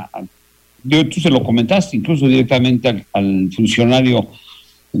tú se lo comentaste incluso directamente al funcionario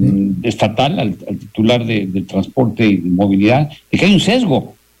estatal, al titular de transporte y movilidad, de que hay un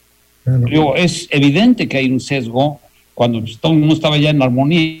sesgo. Claro. Es evidente que hay un sesgo cuando todo el mundo estaba ya en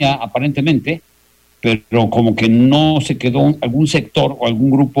armonía, aparentemente, pero como que no se quedó algún sector o algún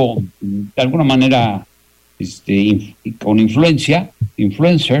grupo de alguna manera con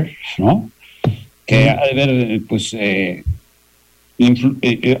influencers, ¿no? Que ha de haber, pues, ha de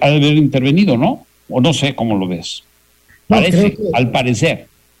haber intervenido, ¿no? O no sé cómo lo ves. Al parecer.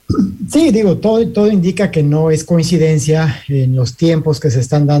 Sí, digo, todo indica que no es coincidencia en los tiempos que se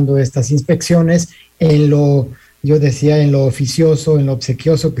están dando estas inspecciones, yo decía, en lo oficioso, en lo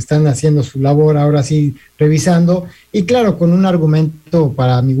obsequioso que están haciendo su labor, ahora sí, revisando, y claro, con un argumento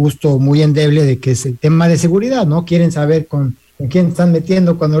para mi gusto muy endeble de que es el tema de seguridad, ¿no? Quieren saber con quién están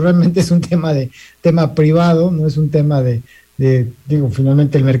metiendo cuando realmente es un tema privado, no es un tema digo,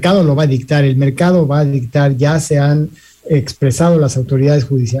 finalmente el mercado lo va a dictar, ya se han expresado las autoridades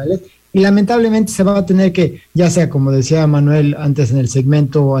judiciales y lamentablemente se va a tener que, ya sea como decía Manuel antes en el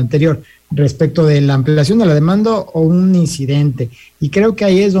segmento anterior, respecto de la ampliación de la demanda o un incidente, y creo que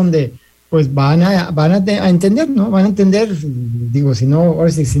ahí es donde pues van a entender, ¿no? Van a entender, digo, si no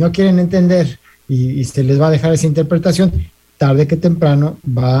quieren entender y se les va a dejar esa interpretación, tarde que temprano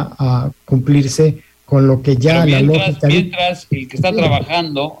va a cumplirse con lo que ya pero la lógica... Mientras el que está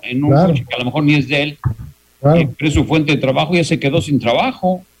trabajando en un coche que a lo mejor ni es de él, claro, pero es su fuente de trabajo, ya se quedó sin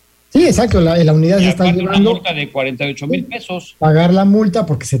trabajo. Sí, exacto, la unidad se está llevando llevando... una multa de 48,000 pesos. Pagar la multa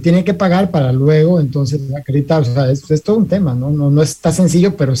porque se tiene que pagar para luego entonces acreditar, o sea, es todo un tema, no está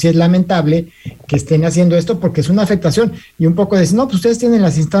sencillo, pero sí es lamentable que estén haciendo esto porque es una afectación y un poco de, no, pues ustedes tienen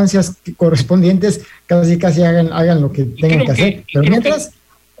las instancias correspondientes, casi hagan lo que tengan que hacer, pero mientras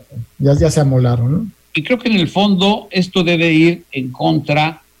ya se amolaron, ¿no? Y creo que en el fondo esto debe ir en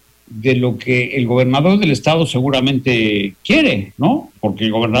contra de lo que el gobernador del estado seguramente quiere, ¿no? Porque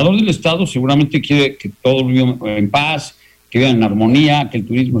el gobernador del estado seguramente quiere que todos vivan en paz, que vivan en armonía, que el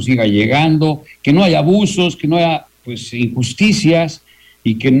turismo siga llegando, que no haya abusos, que no haya pues injusticias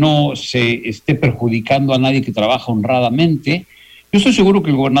y que no se esté perjudicando a nadie que trabaja honradamente. Yo estoy seguro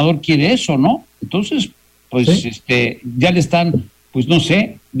que el gobernador quiere eso, ¿no? Entonces, pues ¿sí? Ya le están, pues no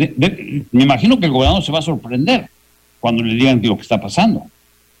sé, me imagino que el gobernador se va a sorprender cuando le digan lo que está pasando.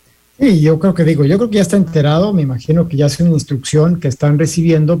 Sí, yo creo que ya está enterado, me imagino que ya es una instrucción que están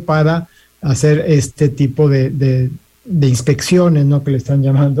recibiendo para hacer este tipo de inspecciones, ¿no? Que le están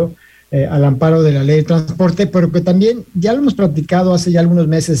llamando, al amparo de la ley de transporte, pero que también, ya lo hemos platicado hace ya algunos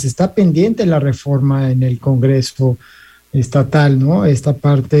meses, está pendiente la reforma en el Congreso estatal, ¿no? Esta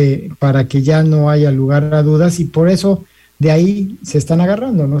parte para que ya no haya lugar a dudas y por eso de ahí se están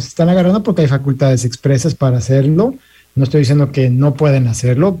agarrando, ¿no? Se están agarrando porque hay facultades expresas para hacerlo. No estoy diciendo que no pueden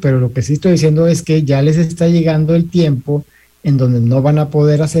hacerlo, pero lo que sí estoy diciendo es que ya les está llegando el tiempo en donde no van a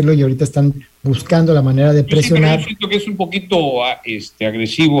poder hacerlo y ahorita están buscando la manera de presionar. Yo siento que es un poquito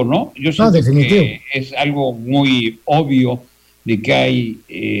agresivo, ¿no? Yo siento definitivo. Que es algo muy obvio de que hay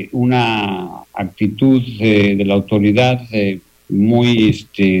una actitud de la autoridad muy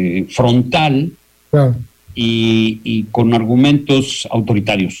frontal, claro, y con argumentos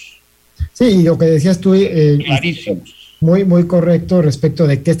autoritarios. Sí, y lo que decías tú, clarísimos. Muy, muy correcto respecto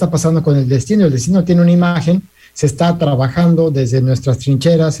de qué está pasando con el destino. El destino tiene una imagen, se está trabajando desde nuestras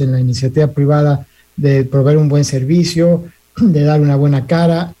trincheras en la iniciativa privada de proveer un buen servicio, de dar una buena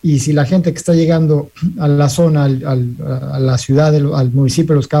cara, y si la gente que está llegando a la zona, a la ciudad, al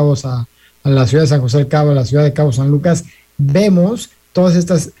municipio de Los Cabos, a la ciudad de San José del Cabo, a la ciudad de Cabo San Lucas, vemos todas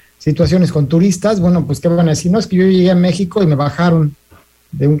estas situaciones con turistas, bueno, pues ¿qué van a decir? No, es que yo llegué a México y me bajaron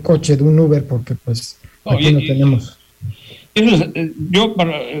de un coche, de un Uber, porque pues aquí no tenemos. Eso es, yo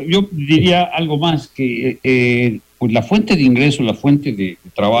diría algo más, que pues la fuente de ingreso, la fuente de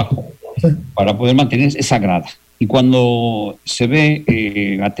trabajo, sí, para poder mantener es sagrada. Y cuando se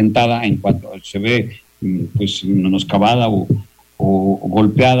ve atentada, en cuanto se ve pues menoscabada o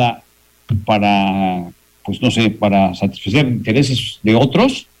golpeada para, pues no sé, para satisfacer intereses de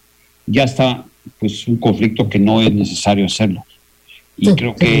otros, ya está pues un conflicto que no es necesario hacerlo. Y sí,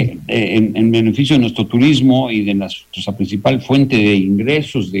 creo que en beneficio de nuestro turismo y de nuestra principal fuente de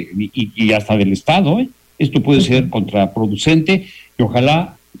ingresos y hasta del Estado, esto puede ser contraproducente, y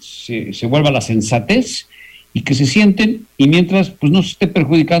ojalá se vuelva la sensatez y que se sienten, y mientras pues no se esté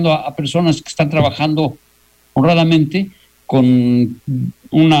perjudicando a personas que están trabajando honradamente con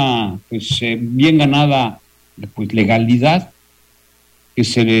una pues bien ganada pues legalidad que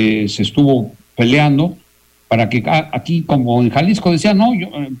se estuvo peleando para que aquí, como en Jalisco decía, no,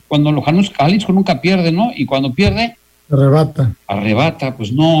 cuando Jalisco nunca pierde, ¿no? Y cuando pierde, arrebata,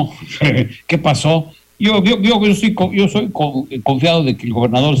 pues no. ¿Qué pasó? Yo soy confiado de que el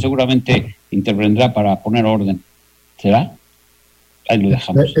gobernador seguramente intervendrá para poner orden. ¿Será? Ahí lo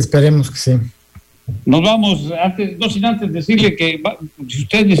dejamos. Esperemos que sí. Nos vamos, no sin antes decirle que si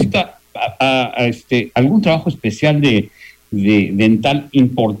usted necesita algún trabajo especial de dental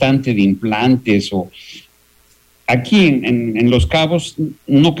importante, de implantes o... Aquí en Los Cabos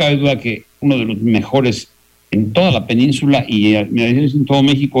no cabe duda que uno de los mejores en toda la península y en todo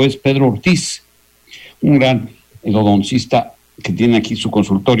México es Pedro Ortiz, un gran odoncista que tiene aquí su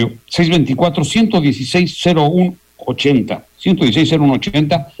consultorio. 624-116-0180.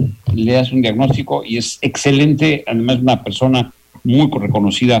 116-0180, le hace un diagnóstico y es excelente, además una persona muy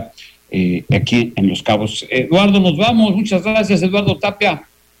reconocida aquí en Los Cabos. Eduardo, nos vamos. Muchas gracias, Eduardo Tapia.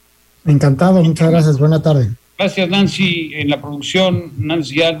 Encantado, muchas gracias. Buena tarde. Gracias, Nancy, en la producción,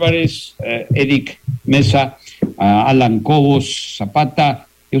 Nancy Álvarez, Eric Mesa, Alan Cobos, Zapata,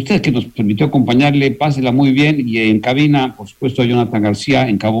 y a usted que nos permitió acompañarle, pásela muy bien, y en cabina, por supuesto, a Jonathan García,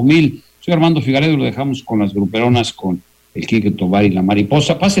 en Cabo Mil. Soy Armando Figaredo, lo dejamos con las gruperonas, con el Quique Tobar y la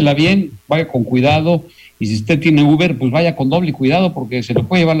Mariposa. Pásela bien, vaya con cuidado, y si usted tiene Uber, pues vaya con doble cuidado, porque se lo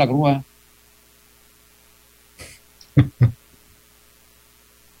puede llevar la grúa.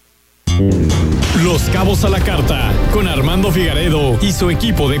 Los Cabos a la Carta, con Armando Figaredo y su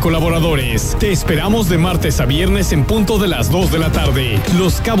equipo de colaboradores. Te esperamos de martes a viernes en punto de las 2 de la tarde.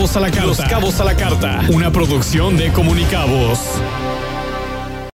 Los Cabos a la Carta. Los Cabos a la Carta, una producción de Comunicabos.